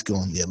 but you've just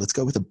gone, let's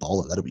go with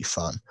Ebola, that'll be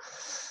fun.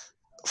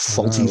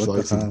 Faulty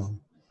voting.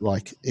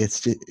 Like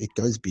it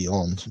goes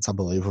beyond. It's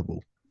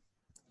unbelievable.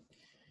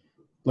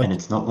 And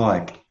it's not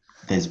like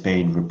there's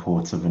been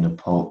reports of an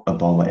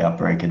Ebola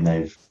outbreak and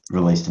they've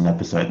released an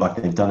episode. Like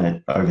they've done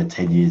it over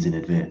 10 years in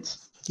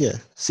advance. Yeah,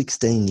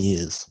 16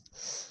 years.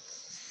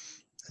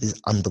 It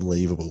is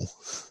unbelievable.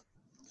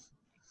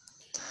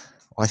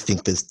 I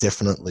think there's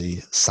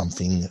definitely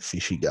something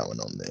fishy going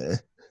on there.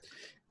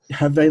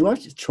 Have they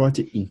tried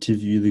to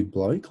interview the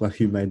bloke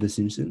who made The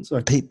Simpsons?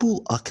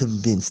 People are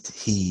convinced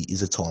he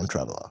is a time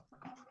traveler,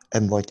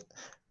 and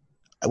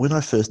when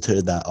I first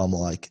heard that, I'm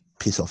like,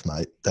 piss off,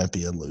 mate, don't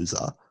be a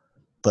loser.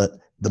 But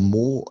the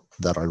more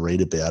that I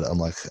read about it, I'm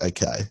like,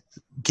 okay,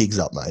 gigs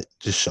up, mate,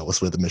 just show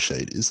us where the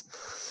machine is.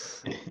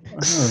 I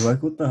know,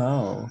 what the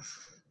hell?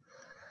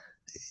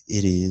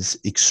 It is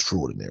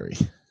extraordinary.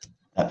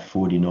 That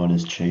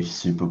 49ers Chiefs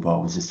Super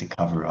Bowl was just a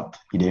cover up.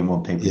 He didn't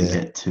want people to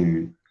get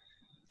too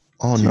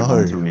onto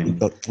him.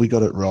 We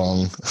got it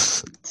wrong.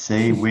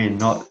 See, we're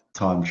not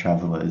time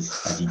travelers,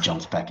 as he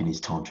jumps back in his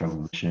time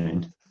travel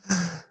machine.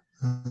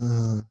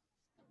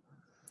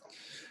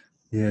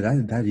 Yeah,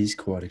 that is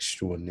quite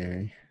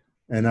extraordinary.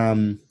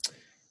 And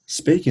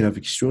speaking of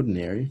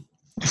extraordinary,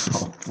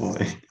 Oh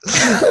boy,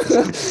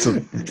 so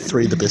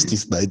 3 of the best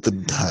he's made the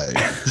day.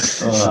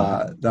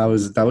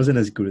 that wasn't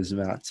as good as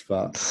Matt's,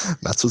 but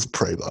Matt's was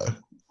primo.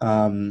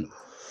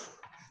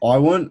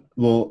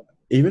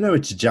 Even though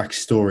it's Jack's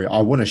story, I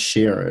want to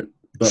share it,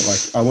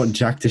 but I want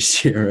Jack to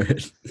share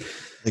it.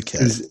 Okay.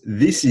 Because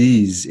this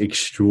is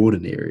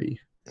extraordinary.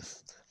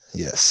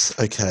 Yes.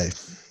 Okay.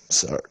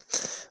 So,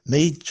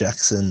 me,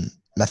 Jackson,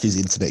 Matthew's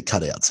internet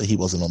cut out, so he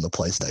wasn't on the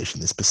PlayStation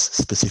this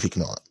specific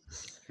night.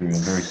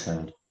 Very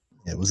sad.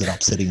 Yeah, it was an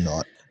upsetting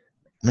night.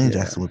 Me and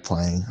Jackson were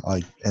playing.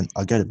 I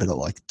go to bed at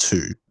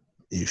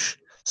 2-ish.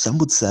 Some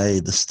would say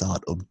the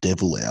start of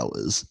devil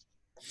hours.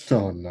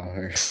 Oh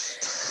no!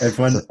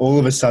 All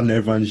of a sudden,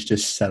 everyone's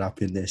just sat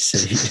up in their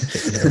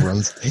seat.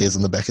 Everyone's hairs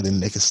on the back of their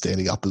neck are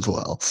standing up as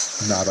well.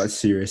 No, that's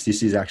serious.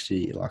 This is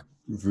actually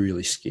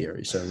really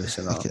scary. So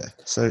listen up. Okay,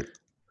 so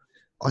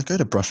I go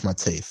to brush my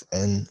teeth,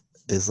 and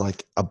there's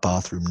a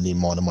bathroom near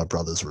mine and my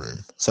brother's room.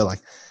 So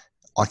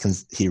I can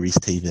hear his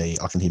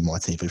TV, I can hear my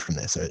TV from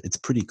there. So it's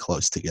pretty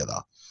close together.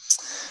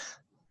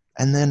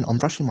 And then I'm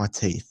brushing my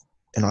teeth,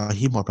 and I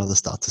hear my brother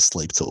start to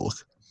sleep talk.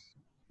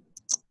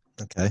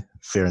 Okay,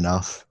 fair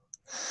enough.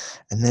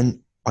 And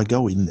then I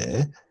go in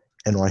there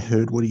and I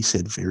heard what he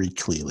said very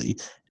clearly.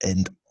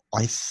 And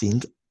I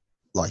think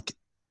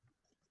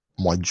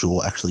my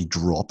jaw actually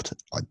dropped.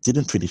 I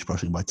didn't finish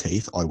brushing my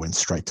teeth. I went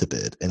straight to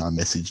bed and I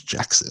messaged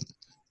Jackson.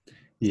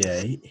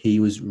 Yeah, he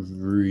was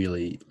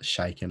really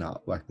shaken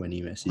up when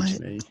he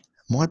messaged me.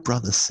 My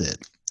brother said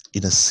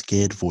in a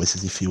scared voice,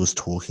 as if he was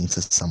talking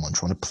to someone,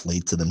 trying to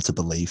plead to them to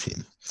believe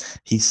him.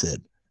 He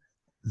said,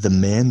 "The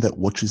man that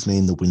watches me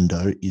in the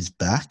window is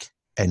back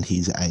and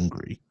he's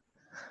angry."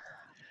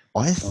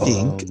 I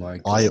think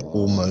I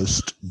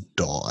almost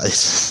died.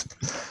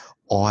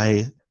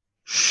 I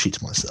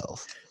shit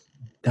myself.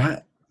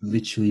 That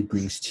literally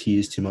brings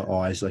tears to my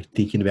eyes,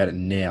 thinking about it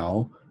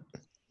now.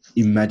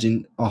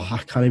 Imagine,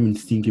 I can't even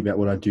think about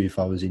what I'd do if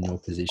I was in your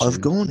position.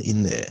 I've gone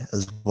in there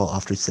as well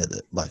after he said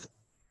it.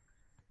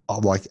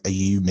 I'm like, are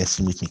you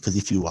messing with me? Because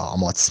if you are, I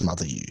might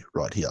smother you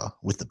right here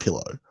with the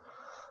pillow.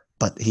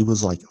 But he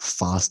was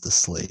fast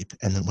asleep.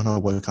 And then when I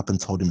woke up and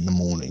told him in the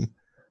morning,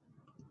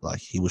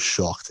 he was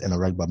shocked. And I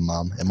rang my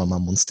mum, and my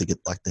mum wants to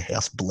get the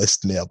house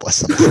blessed now by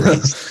some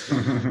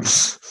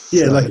priest.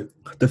 Yeah,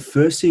 the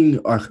first thing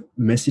I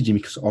messaged him,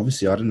 because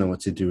obviously I don't know what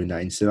to do in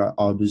that instead.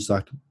 I was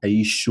like, are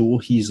you sure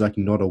he's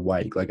not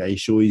awake? Are you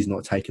sure he's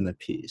not taking the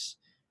piss?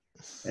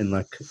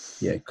 And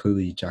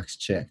clearly Jack's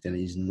checked and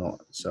he's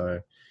not.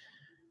 So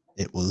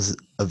it was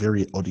a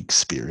very odd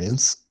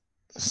experience.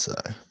 So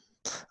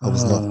I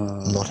was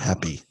not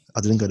happy.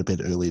 I didn't go to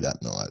bed early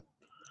that night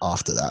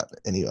after that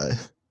anyway.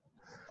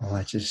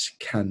 I just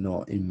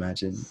cannot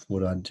imagine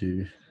what I'd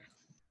do.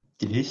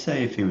 Did he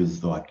say if he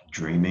was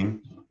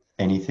dreaming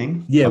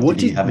anything? Yeah,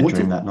 did he have a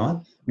dream that night?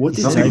 What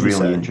did he he really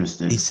say?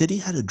 interested? He said he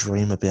had a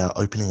dream about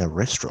opening a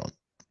restaurant,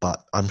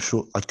 but I'm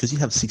sure because you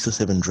have 6 or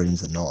 7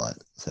 dreams a night,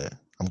 so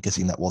I'm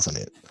guessing that wasn't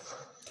it.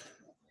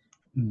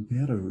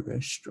 About a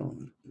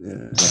restaurant,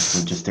 yeah.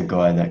 Just a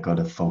guy that got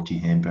a faulty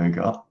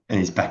hamburger and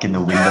he's back in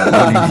the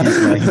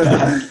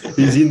window.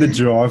 He's in the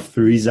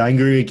drive-thru. He's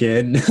angry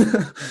again.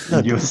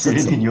 You're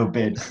sitting in your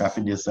bed,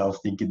 crapping yourself,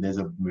 thinking there's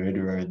a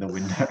murderer in the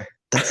window.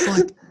 That's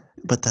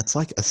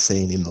a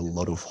scene in a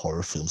lot of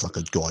horror films, a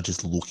guy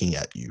just looking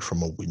at you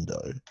from a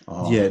window.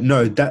 Oh. Yeah,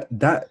 no,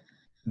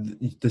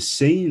 the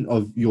scene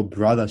of your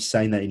brother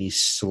saying that in his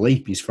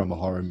sleep is from a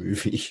horror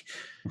movie.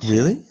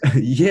 Really?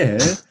 Yeah.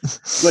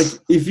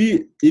 if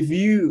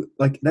you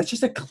that's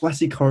just a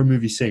classic horror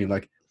movie scene.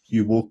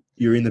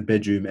 You're in the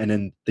bedroom and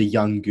then the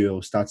young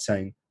girl starts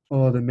saying,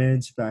 "Oh, the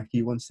man's back.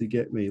 He wants to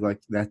get me."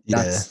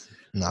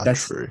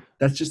 That's true.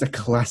 That's just a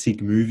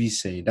classic movie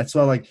scene. That's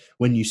why,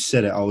 when you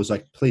said it, I was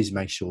like, please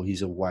make sure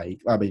he's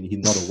awake. I mean, he's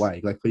not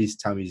awake. Please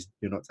tell me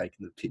you're not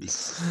taking the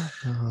piss.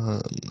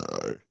 No.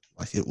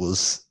 Like, it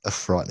was a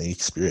frightening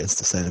experience,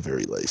 to say the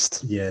very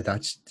least. Yeah,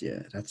 that's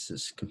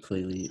just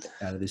completely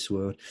out of this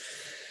world.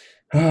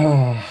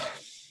 Ah.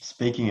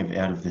 Speaking of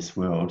out of this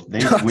world,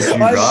 these would you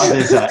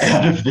rathers are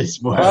out of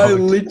this world. I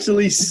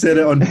literally said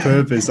it on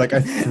purpose. Like, I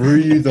threw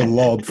you the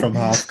lob from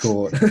half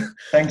court.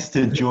 Thanks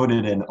to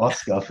Jordan and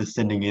Oscar for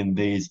sending in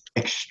these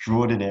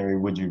extraordinary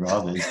would you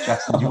rathers.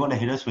 Jackson, do you want to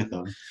hit us with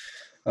them?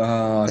 Oh,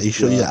 Are you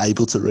sure God. you're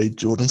able to read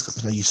Jordan's?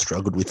 Because I know you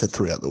struggled with it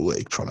throughout the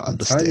week trying to I'll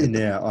tell you understand it.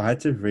 now, I had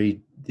to read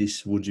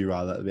this would you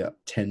rather about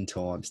 10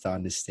 times to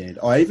understand.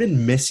 I even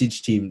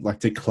messaged him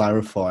like to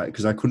clarify it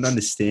because I couldn't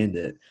understand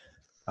it.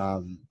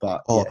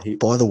 But Oh, yeah,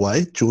 by the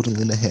way, Jordan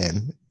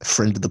Linehan,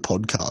 friend of the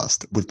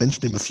podcast. We've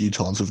mentioned him a few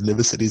times. We've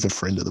never said he's a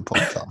friend of the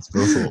podcast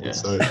before. Yeah.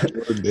 So,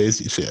 Jordan, there's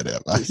your shout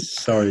out, mate.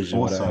 sorry,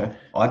 Jordan. Also,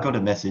 I got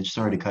a message,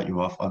 sorry to cut you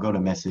off. I got a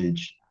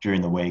message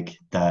during the week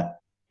that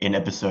in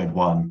episode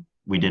 1,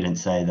 we didn't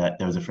say that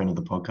there was a friend of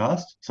the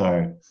podcast.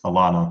 So,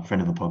 Alana,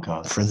 friend of the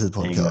podcast. Friends of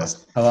the There you go.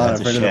 podcast. Alana, That's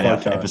a friend of the shout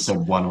out for podcast.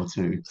 episode 1 or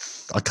 2.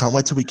 I can't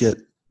wait till we get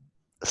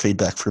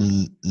feedback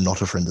from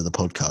not a friend of the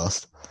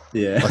podcast.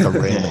 Yeah. Like a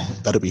random. Yeah.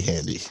 That'd be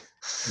handy.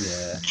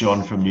 Yeah.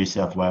 John from New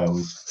South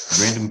Wales,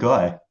 random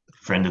guy,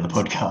 friend of the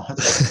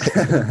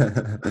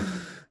podcast.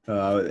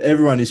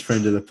 Everyone is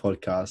friend of the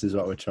podcast is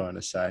what we're trying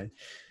to say.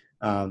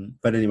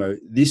 But anyway,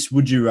 this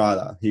would you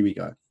rather, here we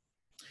go.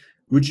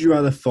 Would you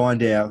rather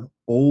find out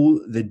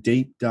all the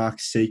deep, dark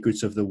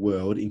secrets of the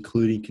world,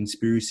 including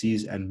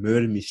conspiracies and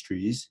murder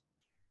mysteries,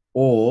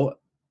 or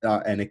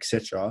and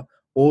etc.,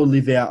 or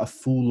live out a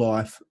full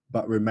life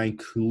but remain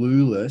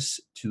clueless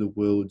to the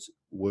world's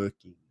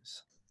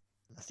workings?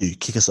 You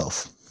kick us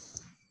off.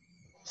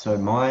 So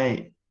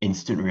my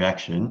instant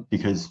reaction,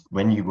 because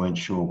when you weren't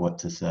sure what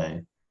to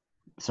say,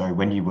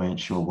 when you weren't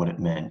sure what it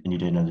meant and you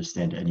didn't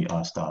understand it and you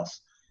asked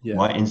us, Yeah.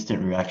 my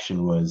instant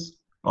reaction was,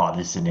 oh,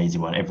 this is an easy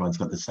one. Everyone's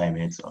got the same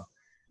answer.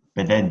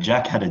 But then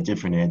Jack had a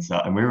different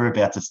answer and we were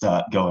about to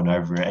start going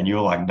over it and you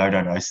were like,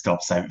 no,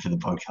 stop, save it for the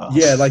podcast.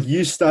 Yeah, like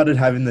you started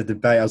having the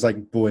debate. I was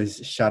like, boys,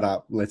 shut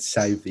up. Let's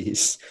save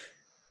this.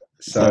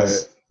 So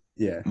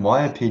yeah.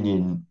 My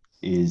opinion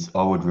is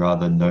I would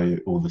rather know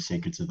all the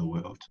secrets of the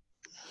world.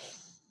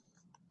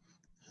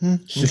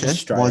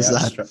 Straight Why is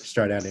out, that?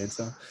 Straight out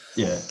answer.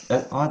 Yeah,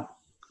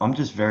 I'm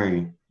just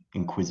very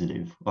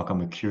inquisitive. Like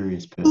I'm a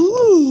curious person.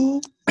 Ooh.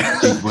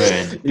 Big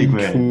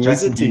word.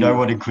 Jackson, do you know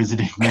what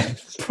inquisitive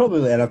means?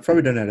 Probably, and I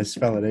probably don't know how to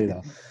spell it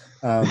either.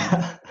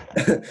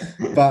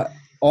 But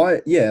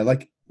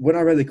like when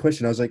I read the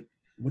question, I was like,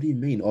 what do you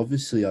mean?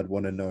 Obviously, I'd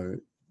want to know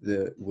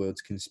the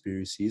world's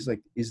conspiracies.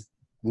 Like,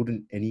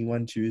 wouldn't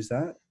anyone choose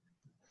that?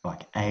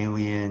 Like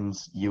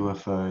aliens,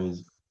 UFOs,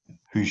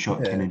 who shot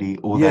Yeah. Kennedy,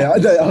 all Yeah,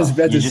 that. I was stuff.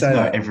 about to You just say know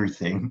that.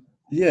 everything.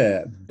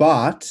 Yeah,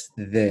 but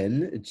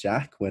then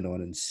Jack went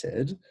on and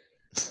said,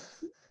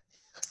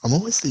 I'm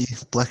always the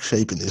black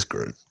sheep in this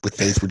group with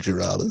these would you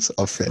rathers,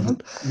 I've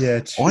found.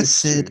 yeah, I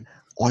said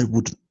I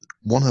would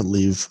want to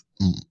live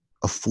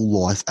a full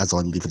life as I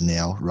live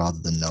now rather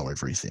than know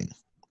everything.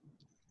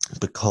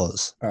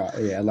 Because all right,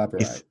 yeah,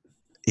 elaborate.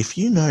 if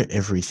you know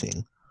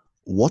everything,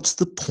 what's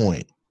the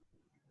point?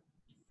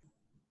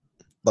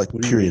 Like,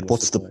 What do you period. mean,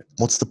 What's the point?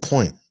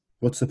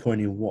 What's the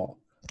point in what?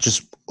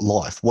 Just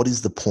life. What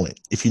is the point?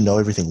 If you know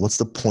everything, what's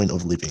the point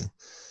of living?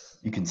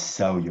 You can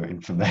sell your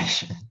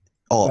information.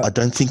 Oh, I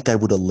don't think they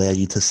would allow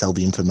you to sell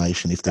the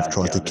information if they've I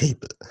tried to doubt it.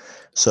 keep it.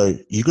 So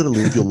you got to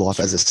live your life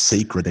as a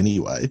secret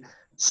anyway.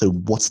 So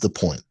what's the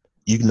point?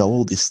 You know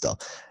all this stuff.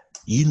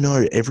 You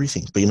know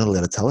everything, but you're not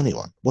allowed to tell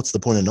anyone. What's the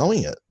point of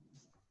knowing it?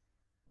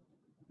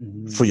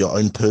 For your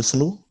own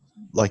personal?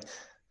 Like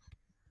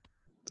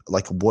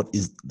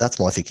that's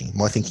my thinking.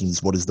 My thinking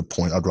is, what is the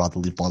point? I'd rather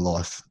live my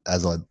life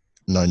as I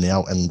know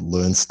now and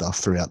learn stuff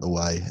throughout the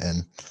way.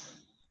 And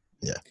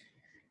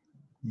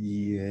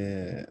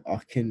Yeah, I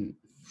can.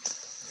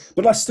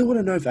 But I still want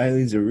to know if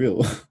aliens are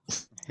real.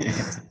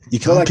 you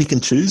can't like- pick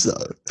and choose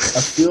though.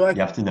 I feel like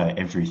You have to know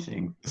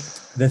everything.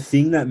 the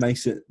thing that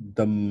makes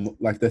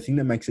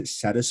it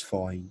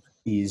satisfying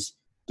is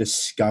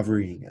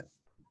discovering it.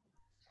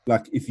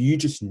 Like if you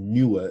just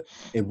knew it,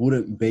 it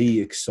wouldn't be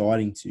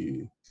exciting to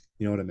you.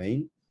 You know what I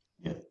mean?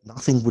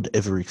 Nothing would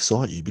ever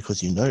excite you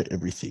because you know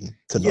everything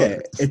to know. Yeah,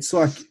 it's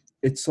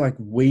like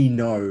we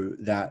know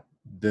that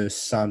the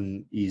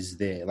sun is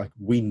there. Like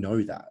we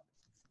know that.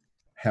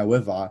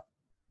 However,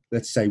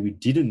 let's say we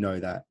didn't know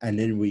that, and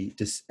then we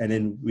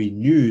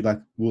knew, like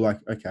we're like,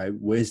 okay,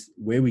 where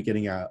are we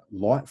getting our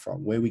light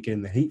from? Where are we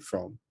getting the heat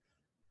from?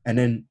 And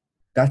then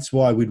that's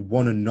why we'd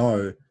want to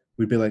know.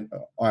 We'd be like,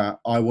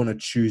 I want to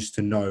choose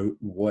to know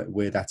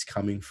where that's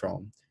coming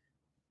from,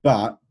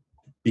 but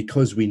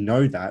because we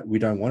know that, we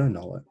don't want to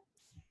know it.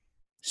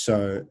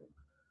 So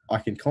I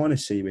can kind of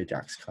see where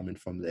Jack's coming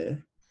from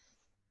there.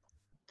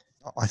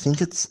 I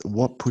think it's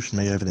what pushed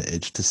me over the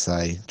edge to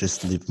say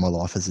just live my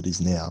life as it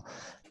is now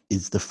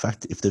is the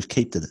fact that if they've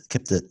kept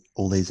it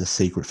all these a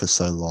secret for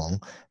so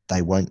long,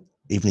 they won't,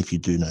 even if you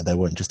do know, they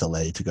won't just allow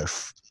you to go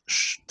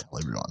tell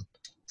everyone.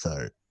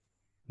 So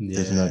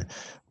there's no,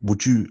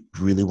 would you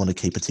really want to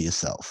keep it to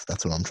yourself?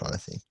 That's what I'm trying to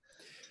think.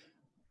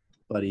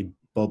 Bloody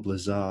Bob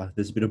Lazar.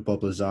 There's a bit of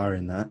Bob Lazar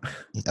in that.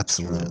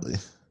 Absolutely.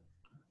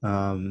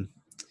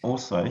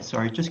 Also,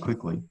 sorry, just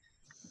quickly.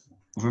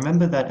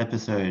 Remember that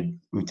episode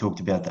we talked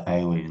about the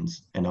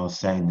aliens, and I was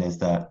saying there's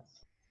that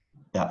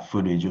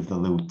footage of the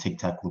little Tic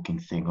Tac looking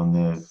thing on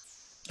the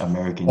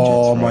American jet's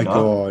Oh my radar?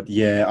 God.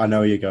 Yeah, I know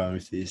where you're going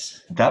with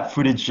this. That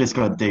footage just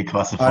got I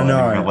declassified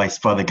know. and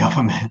released by the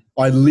government.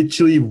 I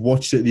literally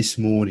watched it this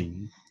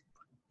morning.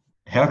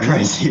 How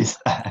crazy is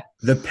that?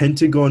 The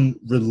Pentagon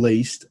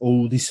released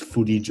all this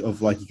footage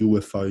of like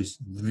UFOs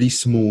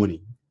this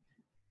morning.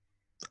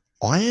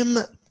 I am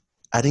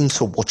adding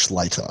to watch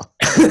later.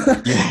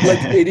 Yeah.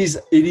 Like it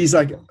is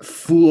like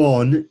full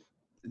on.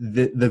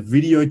 The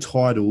video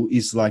title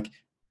is like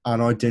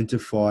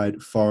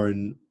unidentified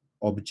foreign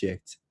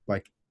object,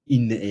 like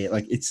in the air.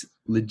 Like it's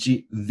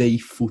legit the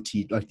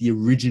footage, like the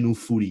original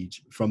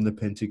footage from the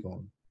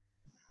Pentagon.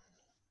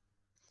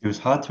 It was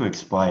hard to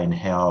explain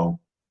how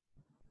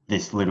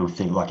this little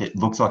thing, like it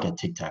looks like a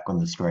Tic Tac on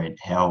the screen,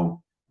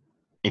 how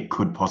it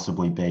could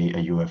possibly be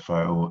a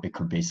UFO or it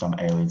could be some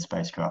alien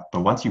spacecraft.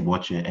 But once you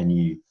watch it and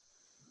you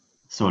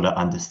sort of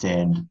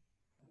understand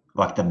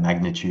like the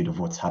magnitude of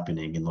what's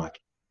happening and like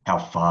how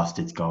fast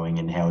it's going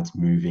and how it's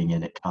moving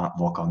and it can't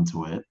lock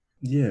onto it,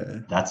 Yeah.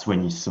 that's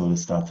when you sort of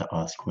start to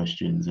ask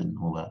questions and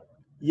all that.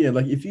 Yeah,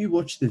 like if you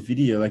watch the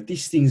video, like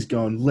this thing's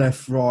going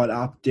left, right,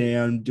 up,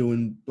 down,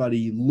 doing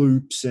bloody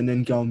loops, and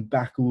then going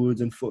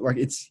backwards and forth. Like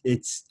it's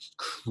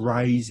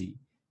crazy.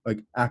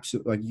 Like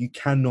absolutely, like you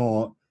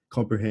cannot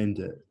comprehend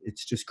it.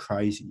 It's just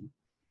crazy.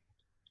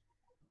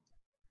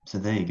 So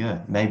there you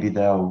go. Maybe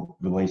they'll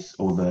release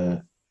all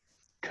the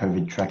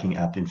COVID tracking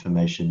app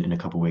information in a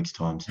couple of weeks'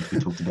 time, since we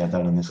talked about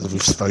that on this We've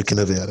episode. spoken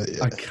about it.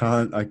 Yeah.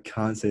 I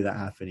can't see that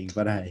happening.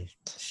 But hey,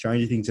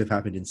 stranger things have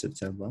happened in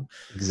September.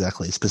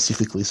 Exactly.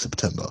 Specifically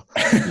September.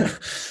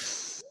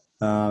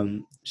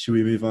 Should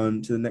we move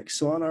on to the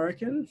next one? I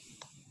reckon.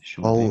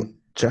 Sure Oh, thing.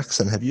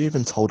 Jackson, have you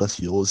even told us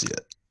yours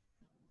yet?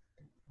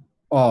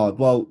 Oh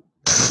well,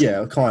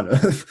 yeah, kind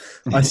of.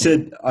 I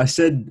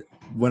said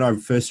when I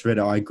first read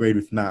it, I agreed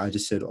with Matt. I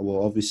just said, oh,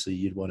 well, obviously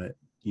you'd want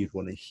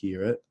to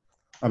hear it.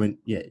 I mean,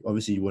 yeah,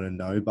 obviously you want to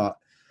know, but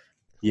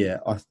yeah,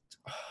 I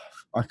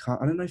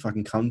can't. I don't know if I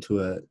can come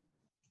to a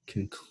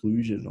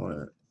conclusion on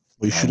it.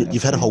 Well, you should.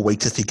 You've had a whole week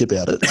to think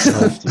about it.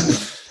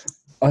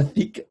 I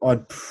think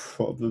I'd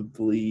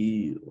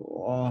probably,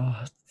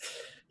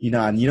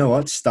 and you know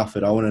what? Stuff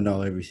it. I want to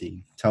know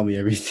everything. Tell me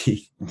everything.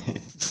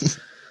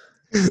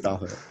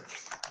 Stuff it.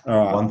 All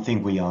right. One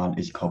thing we aren't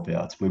is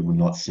cop-outs. We will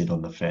not sit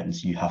on the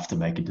fence. You have to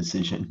make a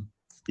decision.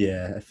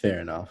 Yeah, fair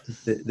enough.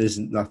 There's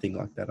nothing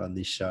like that on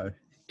this show.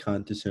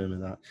 Can't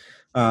determine that.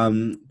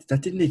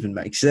 That didn't even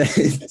make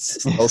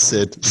sense. Well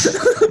said.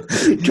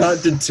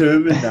 Can't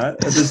determine that.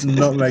 That does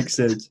not make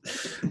sense.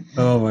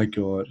 Oh my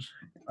God.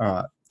 All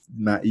right,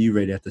 Matt, you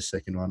read out the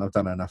second one. I've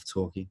done enough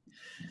talking.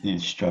 You're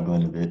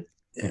struggling a bit.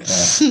 Yeah.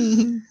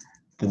 Okay.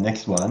 The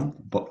next one,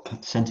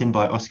 sent in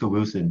by Oscar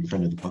Wilson,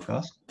 friend of the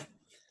podcast.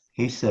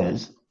 He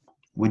says,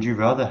 would you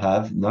rather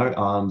have no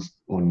arms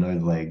or no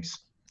legs?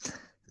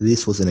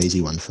 This was an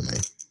easy one for me.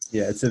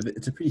 Yeah, it's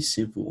a pretty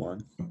simple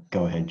one.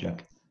 Go ahead,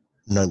 Jack.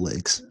 No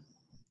legs.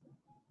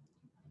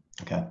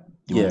 Okay.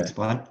 You want to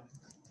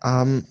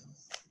explain?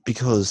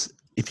 Because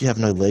if you have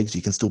no legs,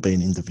 you can still be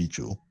an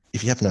individual.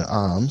 If you have no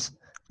arms,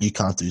 you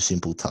can't do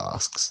simple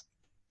tasks.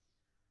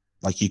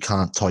 Like you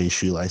can't tie your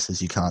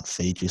shoelaces, you can't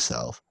feed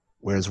yourself.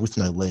 Whereas with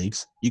no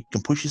legs, you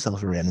can push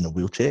yourself around in a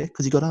wheelchair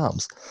because you got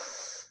arms.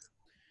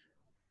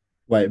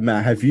 Wait,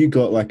 Matt, have you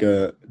got like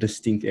a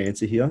distinct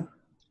answer here?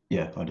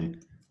 Yeah, I do.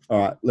 All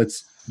right,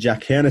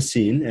 Jack, count us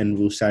in and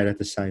we'll say it at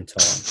the same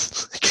time.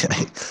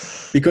 Okay.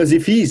 Because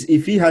if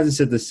he hasn't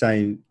said the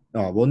same,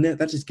 oh well,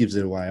 that just gives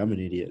it away. I'm an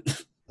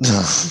idiot.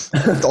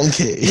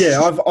 Donkey.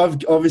 Yeah,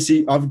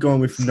 I've gone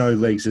with no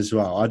legs as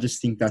well. I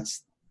just think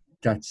that's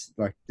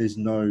like there's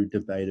no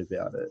debate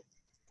about it.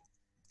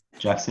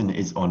 Jackson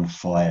is on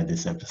fire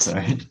this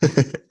episode.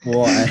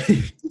 Why?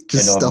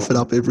 Just stuffing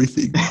up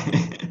everything.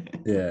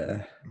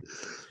 Yeah.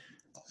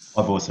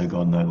 I've also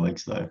got no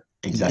legs though.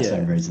 Exact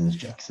same reason as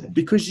Jackson.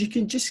 Because you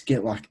can just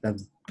get like the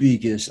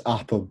biggest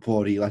upper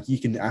body. Like you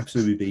can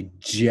absolutely be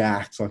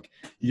jacked. Like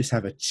you just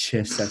have a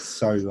chest that's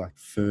so like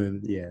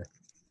firm. Yeah.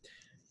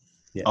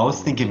 Yeah. I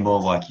was thinking more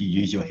like you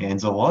use your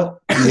hands a lot.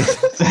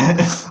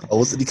 I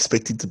wasn't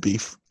expecting to be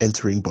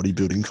entering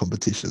bodybuilding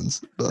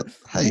competitions, but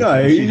hey. No,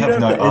 If you you have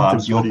don't no have to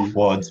arms, enter your body.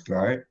 quads,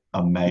 bro,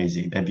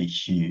 amazing. They'd be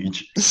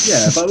huge.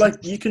 Yeah, but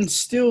like you can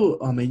still.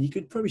 I mean, you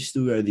could probably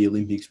still go to the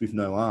Olympics with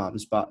no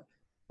arms, but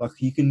like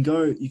you can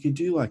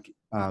do like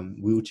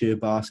wheelchair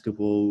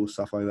basketball,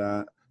 stuff like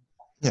that.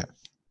 Yeah.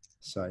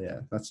 So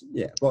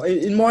yeah. Well,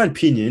 in my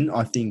opinion,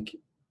 I think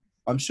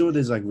I'm sure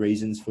there's like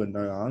reasons for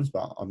no arms,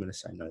 but I'm gonna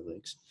say no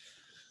legs.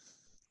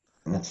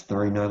 And that's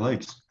 3 no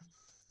legs.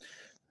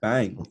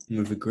 Bang,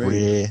 we've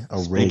agreed.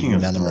 Speaking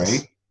of unanimous.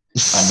 3,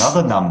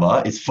 another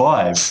number is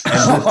 5. And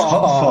the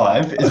top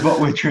 5 is what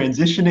we're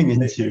transitioning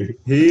into.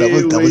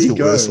 That was your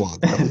go. worst one.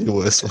 That was your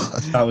worst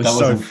one. That was That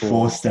so wasn't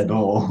forced at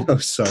all. That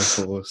was so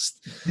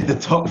forced. The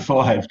top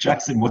 5.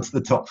 Jackson, what's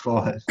the top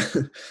 5?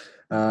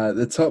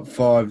 The top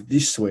 5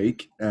 this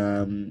week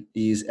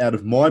is out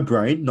of my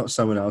brain, not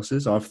someone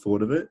else's. I've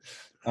thought of it.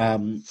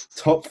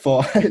 Top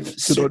 5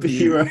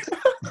 superhero.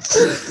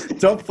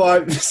 Top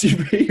 5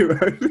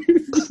 superhero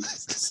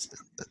movies.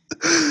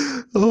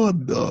 Oh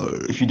no!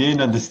 If you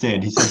didn't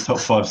understand, he said top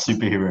 5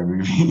 superhero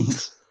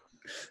movies.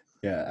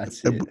 Yeah,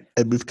 that's it.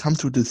 And we've come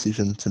to a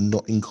decision to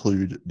not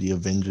include the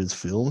Avengers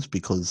films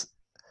because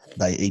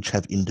they each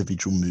have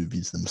individual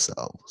movies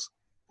themselves.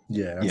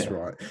 Yeah, that's Yeah.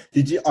 right.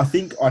 Did you? I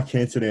think I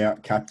cancelled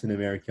out Captain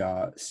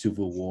America: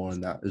 Civil War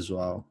and that as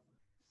well.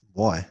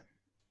 Why?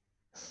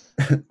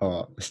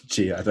 Oh,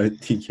 gee, I don't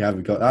think you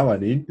haven't got that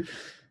one in.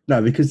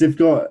 No, because they've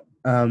got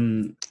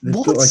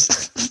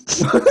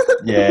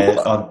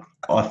Yeah,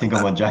 I think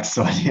I'm on Jack's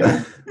side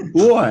here.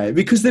 Why?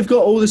 Because they've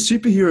got all the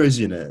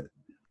superheroes in it.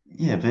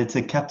 Yeah, but it's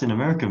a Captain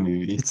America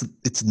movie.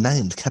 It's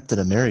named Captain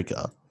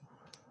America.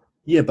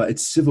 Yeah, but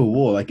it's Civil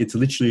War. Like, it's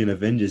literally an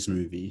Avengers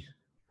movie.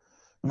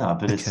 No,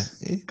 but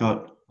it's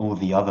got all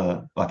the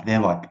other, like, they're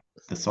like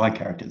the side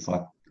characters,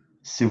 like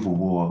Civil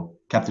War,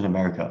 Captain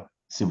America,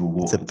 Civil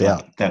War. It's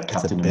about like that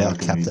Captain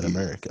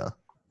America.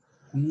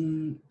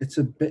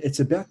 It's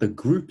about the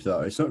group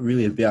though. It's not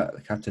really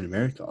about Captain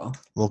America.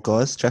 Well,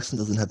 guys, Jackson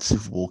doesn't have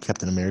Civil War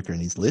Captain America in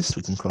his list.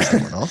 We can cross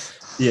that one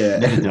off. Yeah,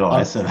 Neither did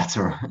I, so that's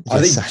all right.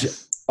 I think.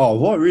 Oh,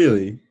 what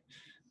really?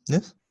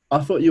 Yes.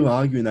 I thought you were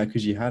arguing that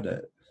because you had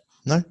it.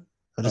 No,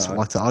 I just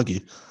like to argue.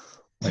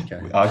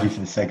 Okay. We argue for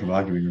the sake of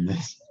arguing on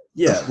this.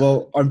 Yeah,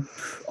 well,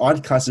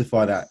 I'd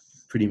classify that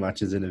pretty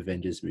much as an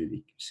Avengers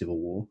movie, Civil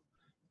War.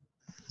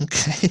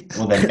 Okay.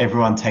 Well, then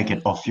everyone take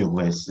it off your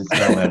list. It's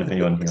not allowed to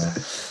be on here.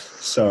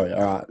 Sorry.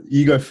 All right,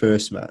 you go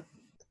first, Matt.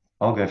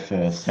 I'll go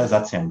first. How's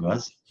that sound,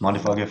 guys? Mind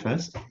if I go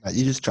first?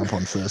 You just jump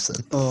on first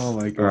then. Oh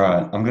my god. All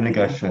right, I'm going to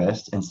go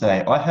first and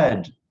say I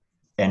had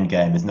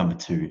Endgame as number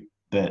 2,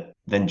 but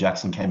then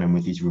Jackson came in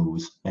with his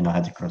rules and I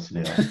had to cross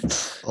it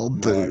out. Oh,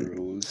 My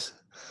rules.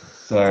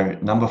 So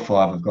number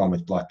 5, I've gone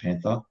with Black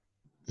Panther.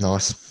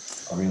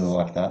 Nice. I really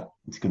like that.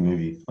 It's a good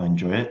movie. I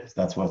enjoy it.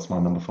 That's why it's my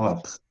number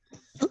 5.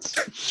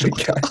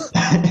 Okay.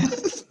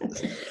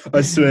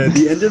 I swear,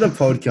 the end of the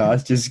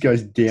podcast just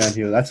goes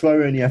downhill. That's why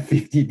we only have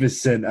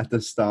 50% at the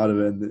start of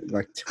it and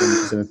like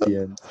 20% at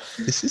the end.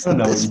 This is I don't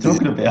know what you're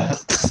talking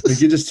about. We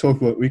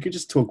could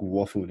just talk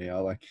waffle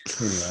now. Like,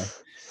 anyway.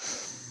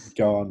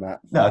 Go on,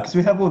 Matt. No, because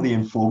we have all the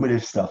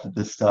informative stuff at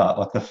the start,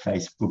 like the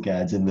Facebook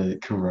ads and the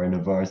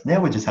coronavirus.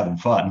 Now we're just having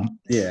fun.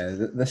 Yeah,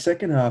 the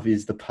second half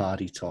is the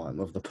party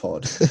time of the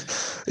pod.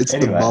 It's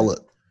the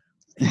mullet.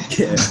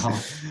 Yeah.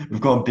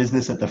 We've got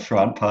business at the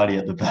front, party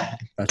at the back.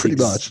 Pretty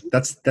much.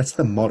 That's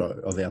the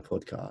motto of our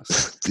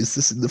podcast.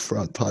 Business in the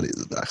front, party at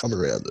the back. I'm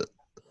around it.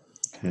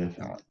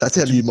 Perfect. That's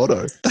our new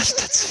motto.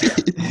 That's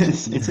it.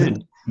 It's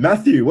in.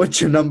 Matthew,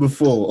 what's your number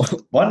 4?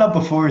 My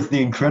number 4 is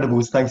The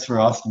Incredibles. Thanks for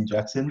asking,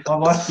 Jackson. I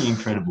like The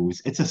Incredibles.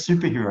 It's a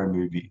superhero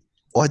movie.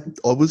 I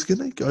was going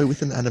to go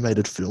with an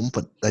animated film,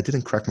 but they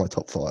didn't crack my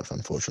top 5,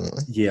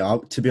 unfortunately. Yeah,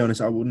 to be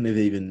honest, I wouldn't have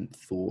even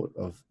thought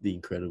of The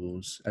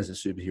Incredibles as a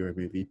superhero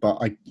movie,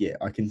 but I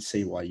can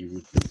see why you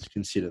would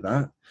consider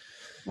that.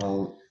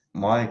 Well,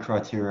 my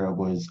criteria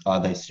was,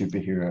 are they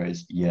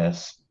superheroes?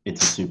 Yes,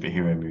 it's a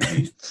superhero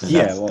movie. So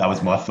that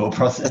was my thought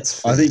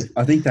process.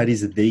 I think that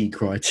is the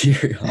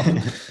criteria.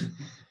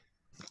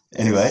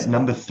 Anyway,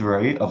 number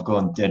 3, I've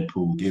gone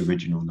Deadpool, the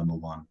original number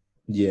 1.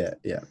 Yeah.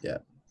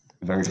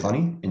 Very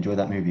funny. Enjoy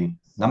that movie.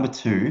 Number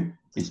 2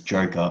 is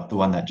Joker, the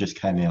one that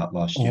just came out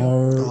last year.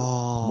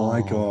 Oh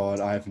my god,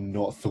 I have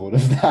not thought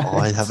of that.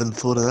 I haven't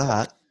thought of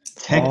that.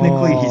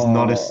 Technically, he's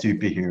not a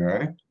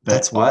superhero,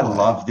 but I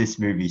love this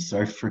movie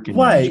so freaking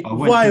much. Wait. Don't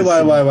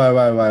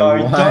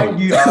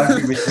you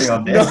argue with me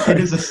on this. No. It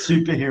is a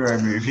superhero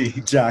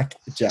movie. Jack.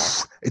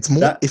 It's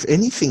more, if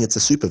anything, it's a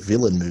super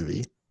villain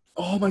movie.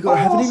 Oh my god,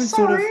 I haven't even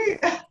thought of...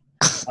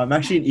 I'm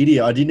actually an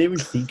idiot. I didn't even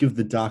think of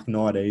The Dark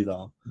Knight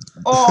either.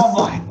 Oh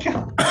my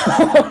god.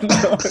 Oh,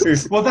 no.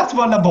 Well, that's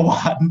my number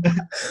 1.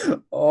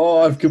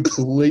 Oh, I've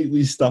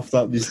completely stuffed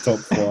up this top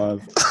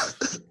 5.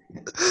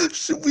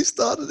 Should we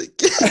start it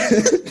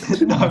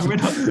again? No, we're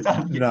not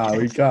starting No,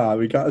 we can't.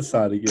 We can't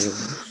start again.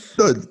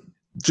 No,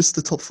 just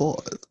the top 5.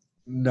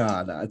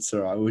 Nah, it's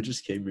all right. We'll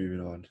just keep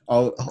moving on.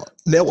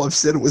 Now I've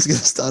said it was going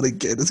to start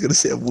again. It's going to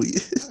sound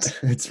weird.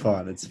 It's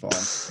fine.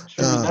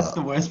 Surely that's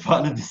the worst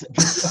part of this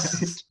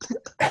episode.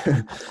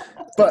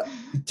 But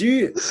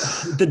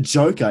the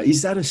Joker,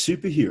 is that a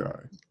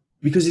superhero?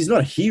 Because he's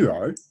not a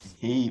hero.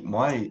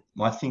 My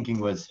thinking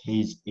was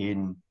he's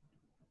in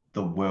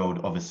the world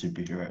of a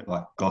superhero.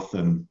 Like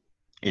Gotham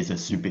is a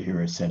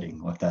superhero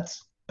setting. Like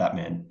that's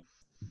Batman,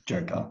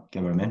 Joker.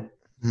 Get what I mean?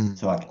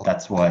 So like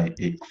that's why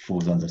it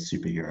falls under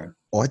superhero.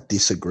 I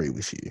disagree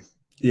with you.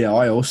 Yeah,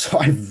 I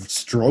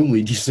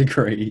strongly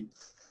disagree.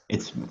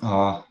 It's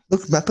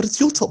look, Matt, but it's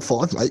your top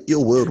 5, mate.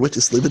 Your world. We're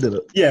just living in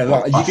it. Yeah,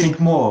 like I think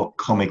more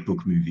comic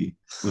book movie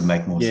would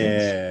make more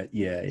sense.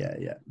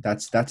 Yeah.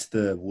 That's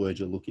the word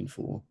you're looking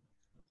for.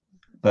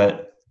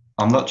 But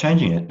I'm not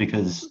changing it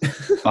because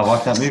I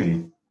like that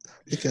movie.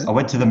 Okay. I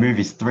went to the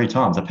movies 3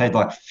 times. I paid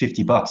like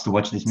 $50 to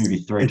watch this movie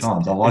 3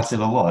 times. I liked it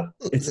a lot.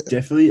 It's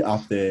definitely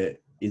up there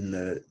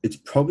it's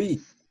probably,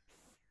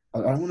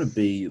 I don't want to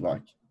be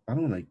like, I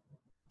don't want to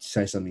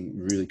say something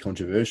really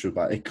controversial,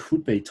 but it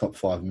could be top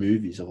 5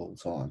 movies of all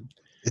time.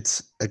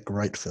 It's a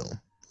great film.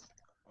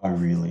 I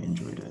really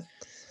enjoyed it.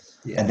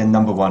 Yeah. And then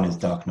number 1 is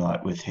Dark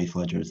Knight with Heath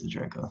Ledger as the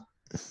Joker.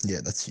 Yeah,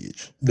 that's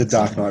huge. The That's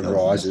Dark huge. Knight That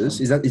was the best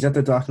Rises. one. Is that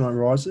the Dark Knight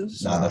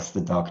Rises? No, that's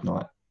the Dark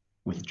Knight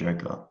with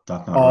Joker.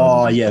 Dark Knight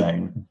Oh, Rises with yeah.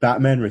 Bane.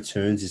 Batman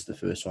Returns is the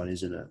first one,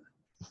 isn't it?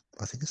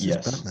 I think it's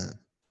Yes. just Batman.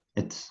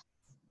 It's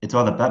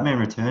either Batman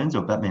Returns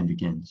or Batman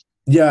Begins.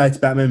 Yeah, it's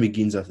Batman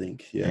Begins, I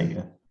think. Yeah. There you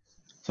go.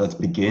 So it's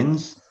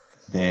Begins,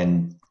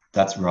 then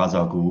that's Ra's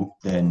al Ghul,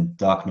 then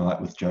Dark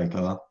Knight with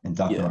Joker, and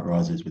Dark Yeah. Knight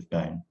Rises with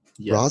Bane.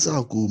 Yeah. Ra's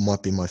al Ghul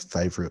might be my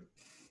favorite,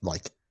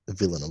 like,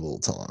 villain of all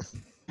time.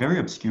 Very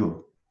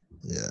obscure.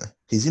 Yeah,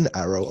 he's in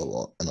Arrow a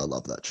lot, and I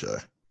love that show.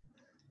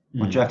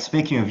 Well, Jack,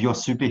 speaking of your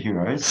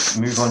superheroes,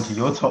 move on to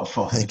your top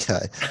 5.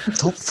 Okay,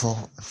 top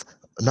 5.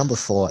 Number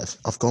 5,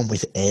 I've gone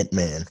with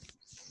Ant-Man.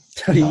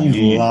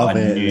 You love I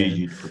it. knew Man.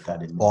 you'd put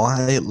that in there.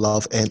 I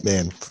love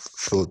Ant-Man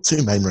for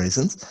 2 main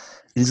reasons.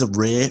 It is a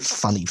rare,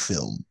 funny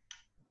film.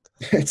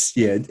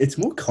 It's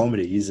more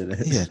comedy, isn't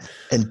it? Yeah,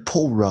 and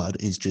Paul Rudd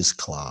is just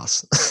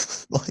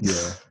class.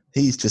 Yeah.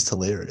 He's just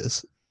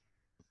hilarious.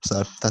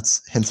 So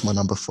that's hence my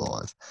number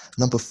 5.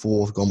 Number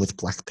 4, I've gone with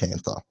Black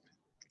Panther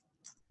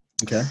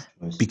Okay.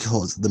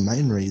 because the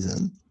main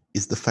reason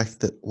is the fact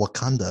that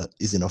Wakanda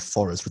is in a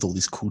forest with all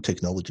this cool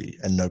technology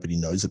and nobody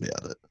knows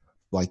about it.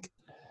 Like,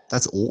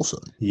 that's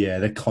awesome. Yeah,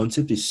 the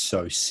concept is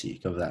so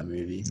sick of that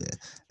movie. Yeah.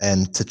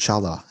 And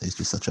T'Challa is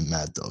just such a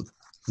mad dog.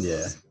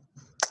 Yeah.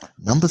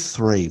 Number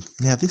 3.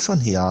 Now, this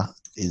one here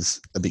is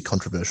a bit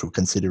controversial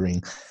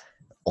considering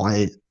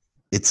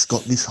it's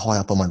got this high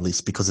up on my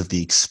list because of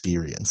the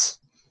experience.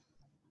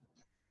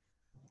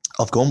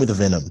 I've gone with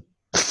Venom.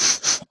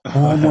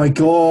 Oh my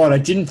god, I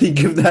didn't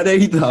think of that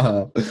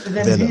either. But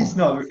then Venom. he's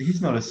not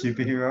a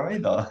superhero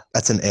either.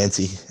 That's an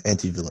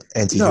anti-villain.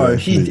 No,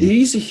 movie.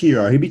 he's a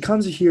hero. He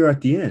becomes a hero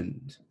at the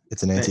end.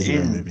 It's an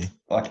anti-hero in- movie.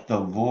 Like the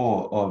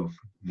lore of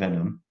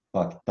Venom,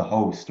 like the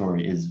whole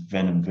story is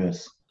Venom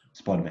versus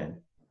Spider-Man.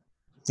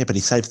 Yeah, but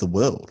he saved the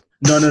world.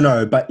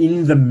 No. But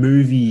in the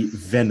movie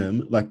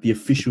Venom, like the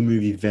official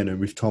movie Venom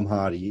with Tom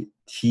Hardy,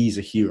 he's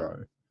a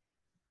hero.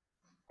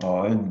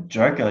 Oh, and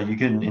Joker, you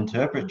can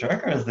interpret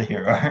Joker as the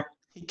hero.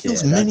 He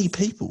kills Yeah, many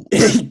people.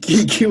 He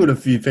killed a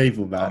few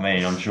people, I man.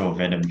 mean, I'm sure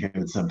Venom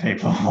killed some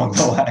people along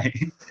the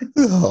way.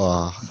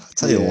 Oh, I'll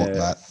tell you what, Yeah.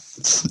 Matt.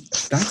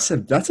 That's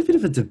a bit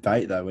of a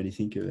debate, though, when you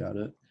think about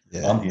it.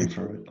 Yeah, I'm here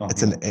for it.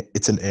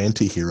 it's an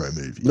anti-hero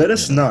movie. Let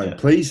us you know? know. Yeah.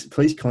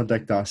 Please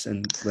contact us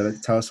and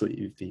tell us what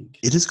you think.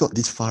 It has got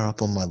this far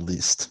up on my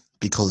list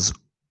because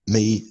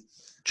me,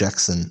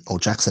 Jackson,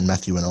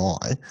 Matthew, and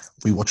I,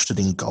 we watched it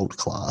in gold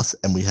class,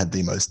 and we had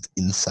the most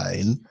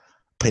insane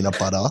peanut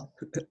butter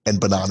and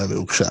banana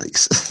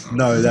milkshakes.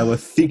 No, they were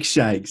thick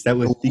shakes. They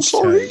were thick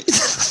Sorry.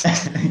 shakes.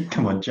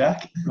 Come on,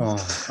 Jack. Oh,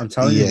 I'm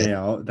telling Yeah, you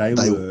now, they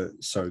were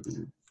so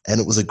good.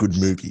 And it was a good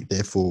movie.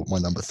 Therefore, my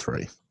number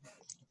 3.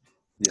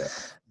 Yeah.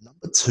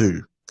 Number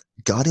 2,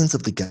 Guardians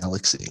of the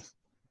Galaxy,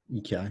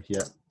 Okay,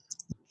 yeah.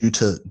 due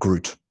to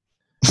Groot.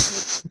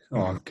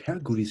 Oh, how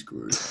good is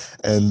Groot?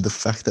 And the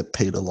fact that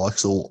Peter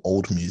likes all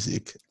old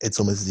music, it's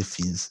almost as if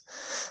his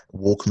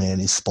Walkman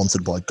is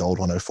sponsored by Gold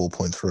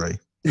 104.3.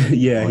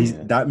 Yeah, Oh, he's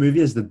yeah. that movie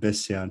has the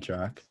best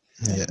soundtrack.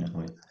 Yeah.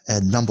 Definitely.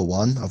 And number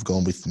 1, I've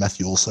gone with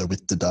Matthew also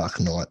with The Dark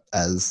Knight,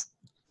 as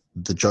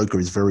the Joker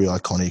is very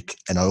iconic,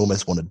 and I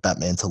almost wanted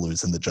Batman to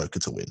lose and the Joker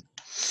to win.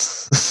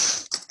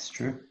 It's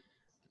true.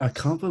 I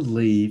can't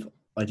believe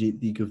I didn't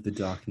think of The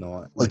Dark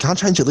Knight. I can't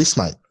change your list,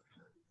 mate.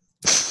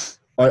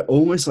 I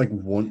almost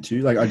want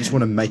to. I just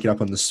want to make it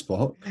up on the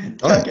spot.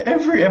 Like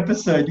every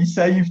episode, you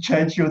say you've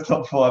changed your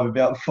top 5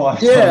 about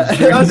 5 Yeah,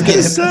 times. I was during gonna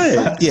the say.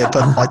 episode. Yeah,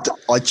 but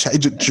I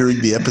change it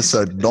during the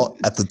episode, not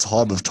at the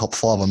time of top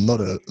 5. I'm not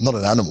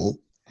an animal.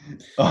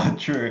 Oh,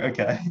 true.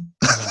 Okay.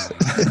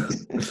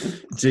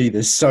 Gee,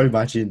 there's so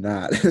much in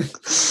that.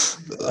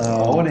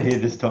 I want to hear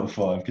this top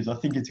 5 because I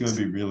think it's going to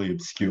be really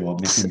obscure,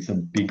 missing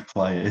some big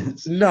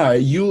players. No,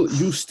 you'll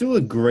still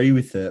agree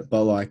with it,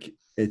 but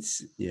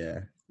it's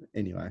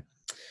Anyway,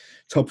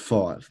 top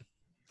 5.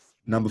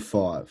 Number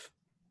 5,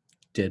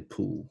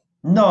 Deadpool.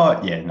 No,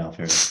 fair enough.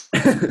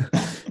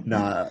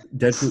 Nah,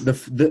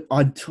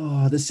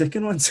 Deadpool. The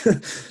second one's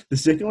the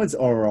second one's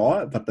all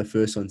right, but the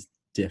first one's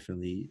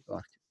definitely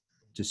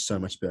just so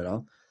much better.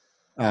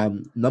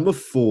 Number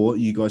 4,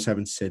 you guys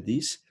haven't said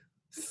this.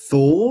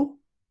 Thor,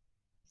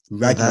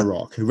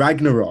 Ragnarok.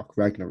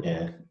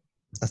 Yeah.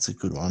 That's a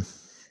good one.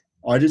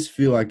 I just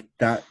feel like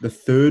that the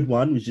third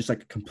one was just a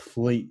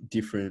complete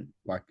different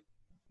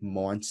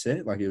mindset.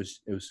 It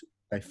was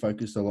they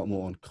focused a lot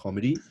more on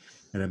comedy,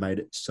 and it made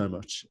it so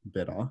much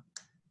better.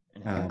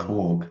 And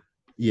Korg.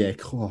 Yeah,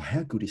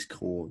 how good is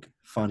Korg?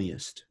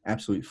 Funniest,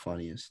 absolute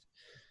funniest.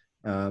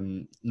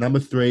 Number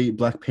 3,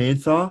 Black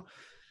Panther.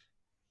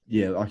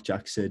 Yeah, like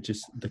Jack said,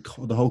 just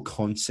the whole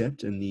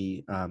concept and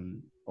the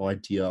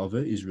idea of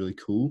it is really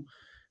cool.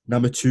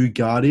 Number 2,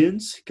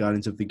 Guardians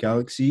of the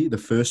Galaxy, the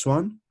first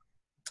one.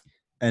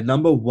 And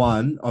number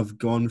 1, I've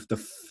gone with the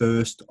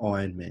first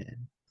Iron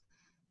Man.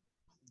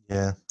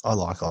 Yeah, I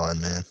like Iron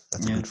Man.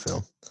 That's a Yeah. good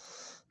film.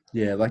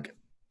 Yeah, like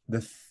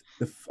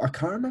I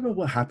can't remember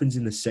what happens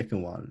in the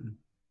second one.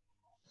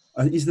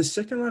 Is the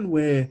second one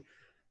where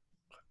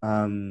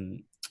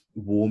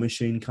War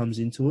Machine comes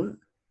into it?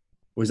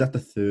 Or is that the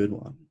third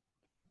one?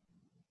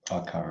 I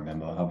can't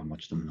remember. I haven't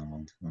watched them in a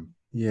long time.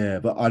 Yeah,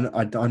 but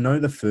I know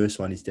the first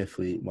one is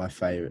definitely my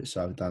favorite,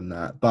 so I've done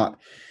that. But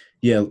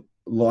yeah,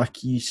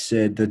 like you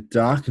said, the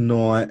Dark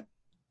Knight,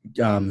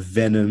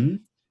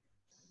 Venom,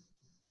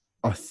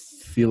 I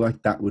feel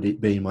like that would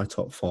be my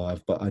top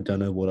 5, but I don't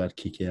know what I'd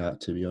kick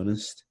out, to be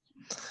honest.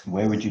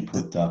 Where would you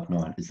put Dark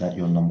Knight? Is that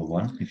your number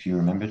 1, if you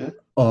remembered it?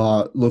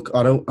 Look,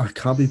 I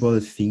can't be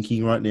bothered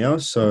thinking right now,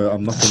 so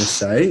I'm not going to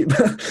say.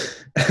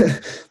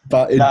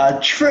 But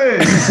True.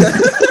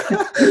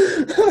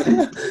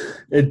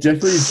 it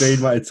definitely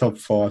been my top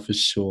 5 for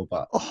sure.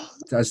 But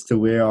as to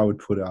where I would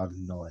put it, I have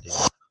no idea.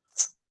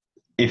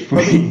 If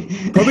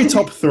we Probably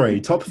top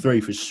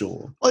 3 for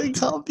sure. I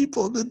can't be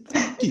bothered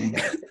thinking.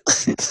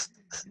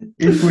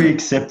 if we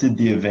accepted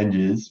the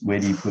Avengers, where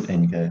do you put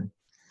Endgame?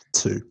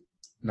 2.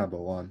 Number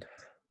 1.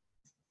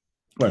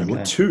 Wait, Okay.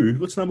 what 2?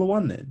 What's number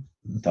 1 then?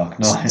 Dark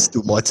Knight.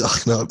 Still my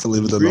Dark Knight,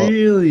 believe it or not.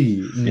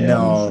 Really? Yeah,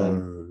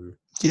 No.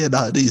 Yeah,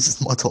 no, it is.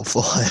 It's my top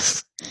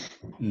 5.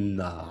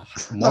 Nah.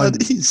 No,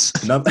 it is.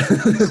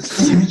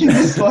 You're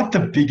just like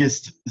the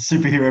biggest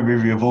superhero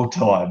movie of all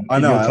time. I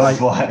know. In your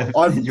top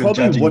 5. You're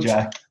judging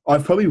Jack.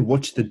 I've probably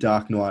watched The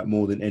Dark Knight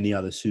more than any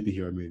other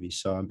superhero movie,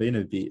 so I'm being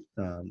a bit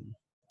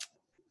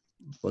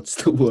what's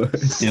the word?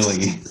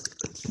 Silly.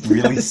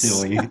 Really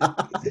silly.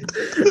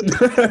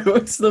 No,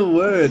 what's the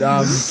word?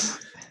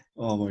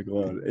 Oh my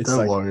god. It's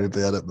Don't worry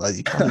about it, mate.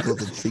 You can't be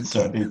bothered thinking.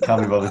 Sorry, you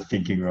can't be bothered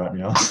thinking right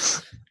now.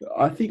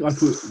 I think I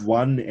put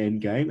 1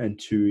 Endgame and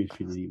 2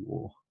 Infinity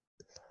War.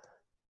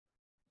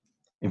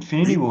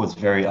 Infinity War is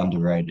very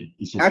underrated.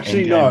 It's just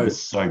Actually, Endgame no.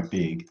 was so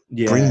big.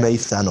 Yeah. Bring me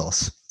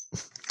Thanos.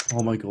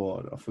 Oh my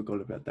god, I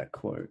forgot about that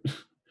quote.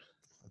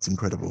 That's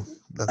incredible.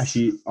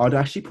 I'd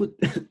actually put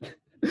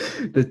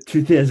the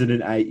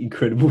 2008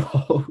 Incredible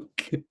Hulk.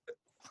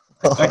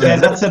 Okay,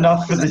 that's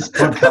enough for this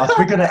podcast.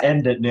 We're going to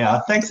end it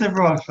now. Thanks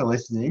everyone for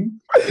listening.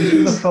 Be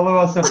sure to follow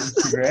us on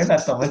Instagram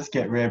at the Let's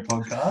Get Rare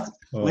podcast.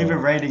 Leave a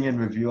rating and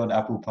review on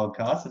Apple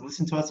Podcasts and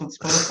listen to us on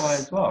Spotify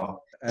as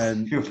well.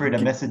 And feel free to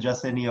message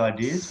us any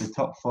ideas for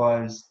top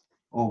 5s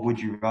or would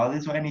you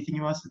rathers or anything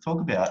you want us to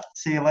talk about.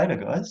 See you later,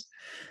 guys.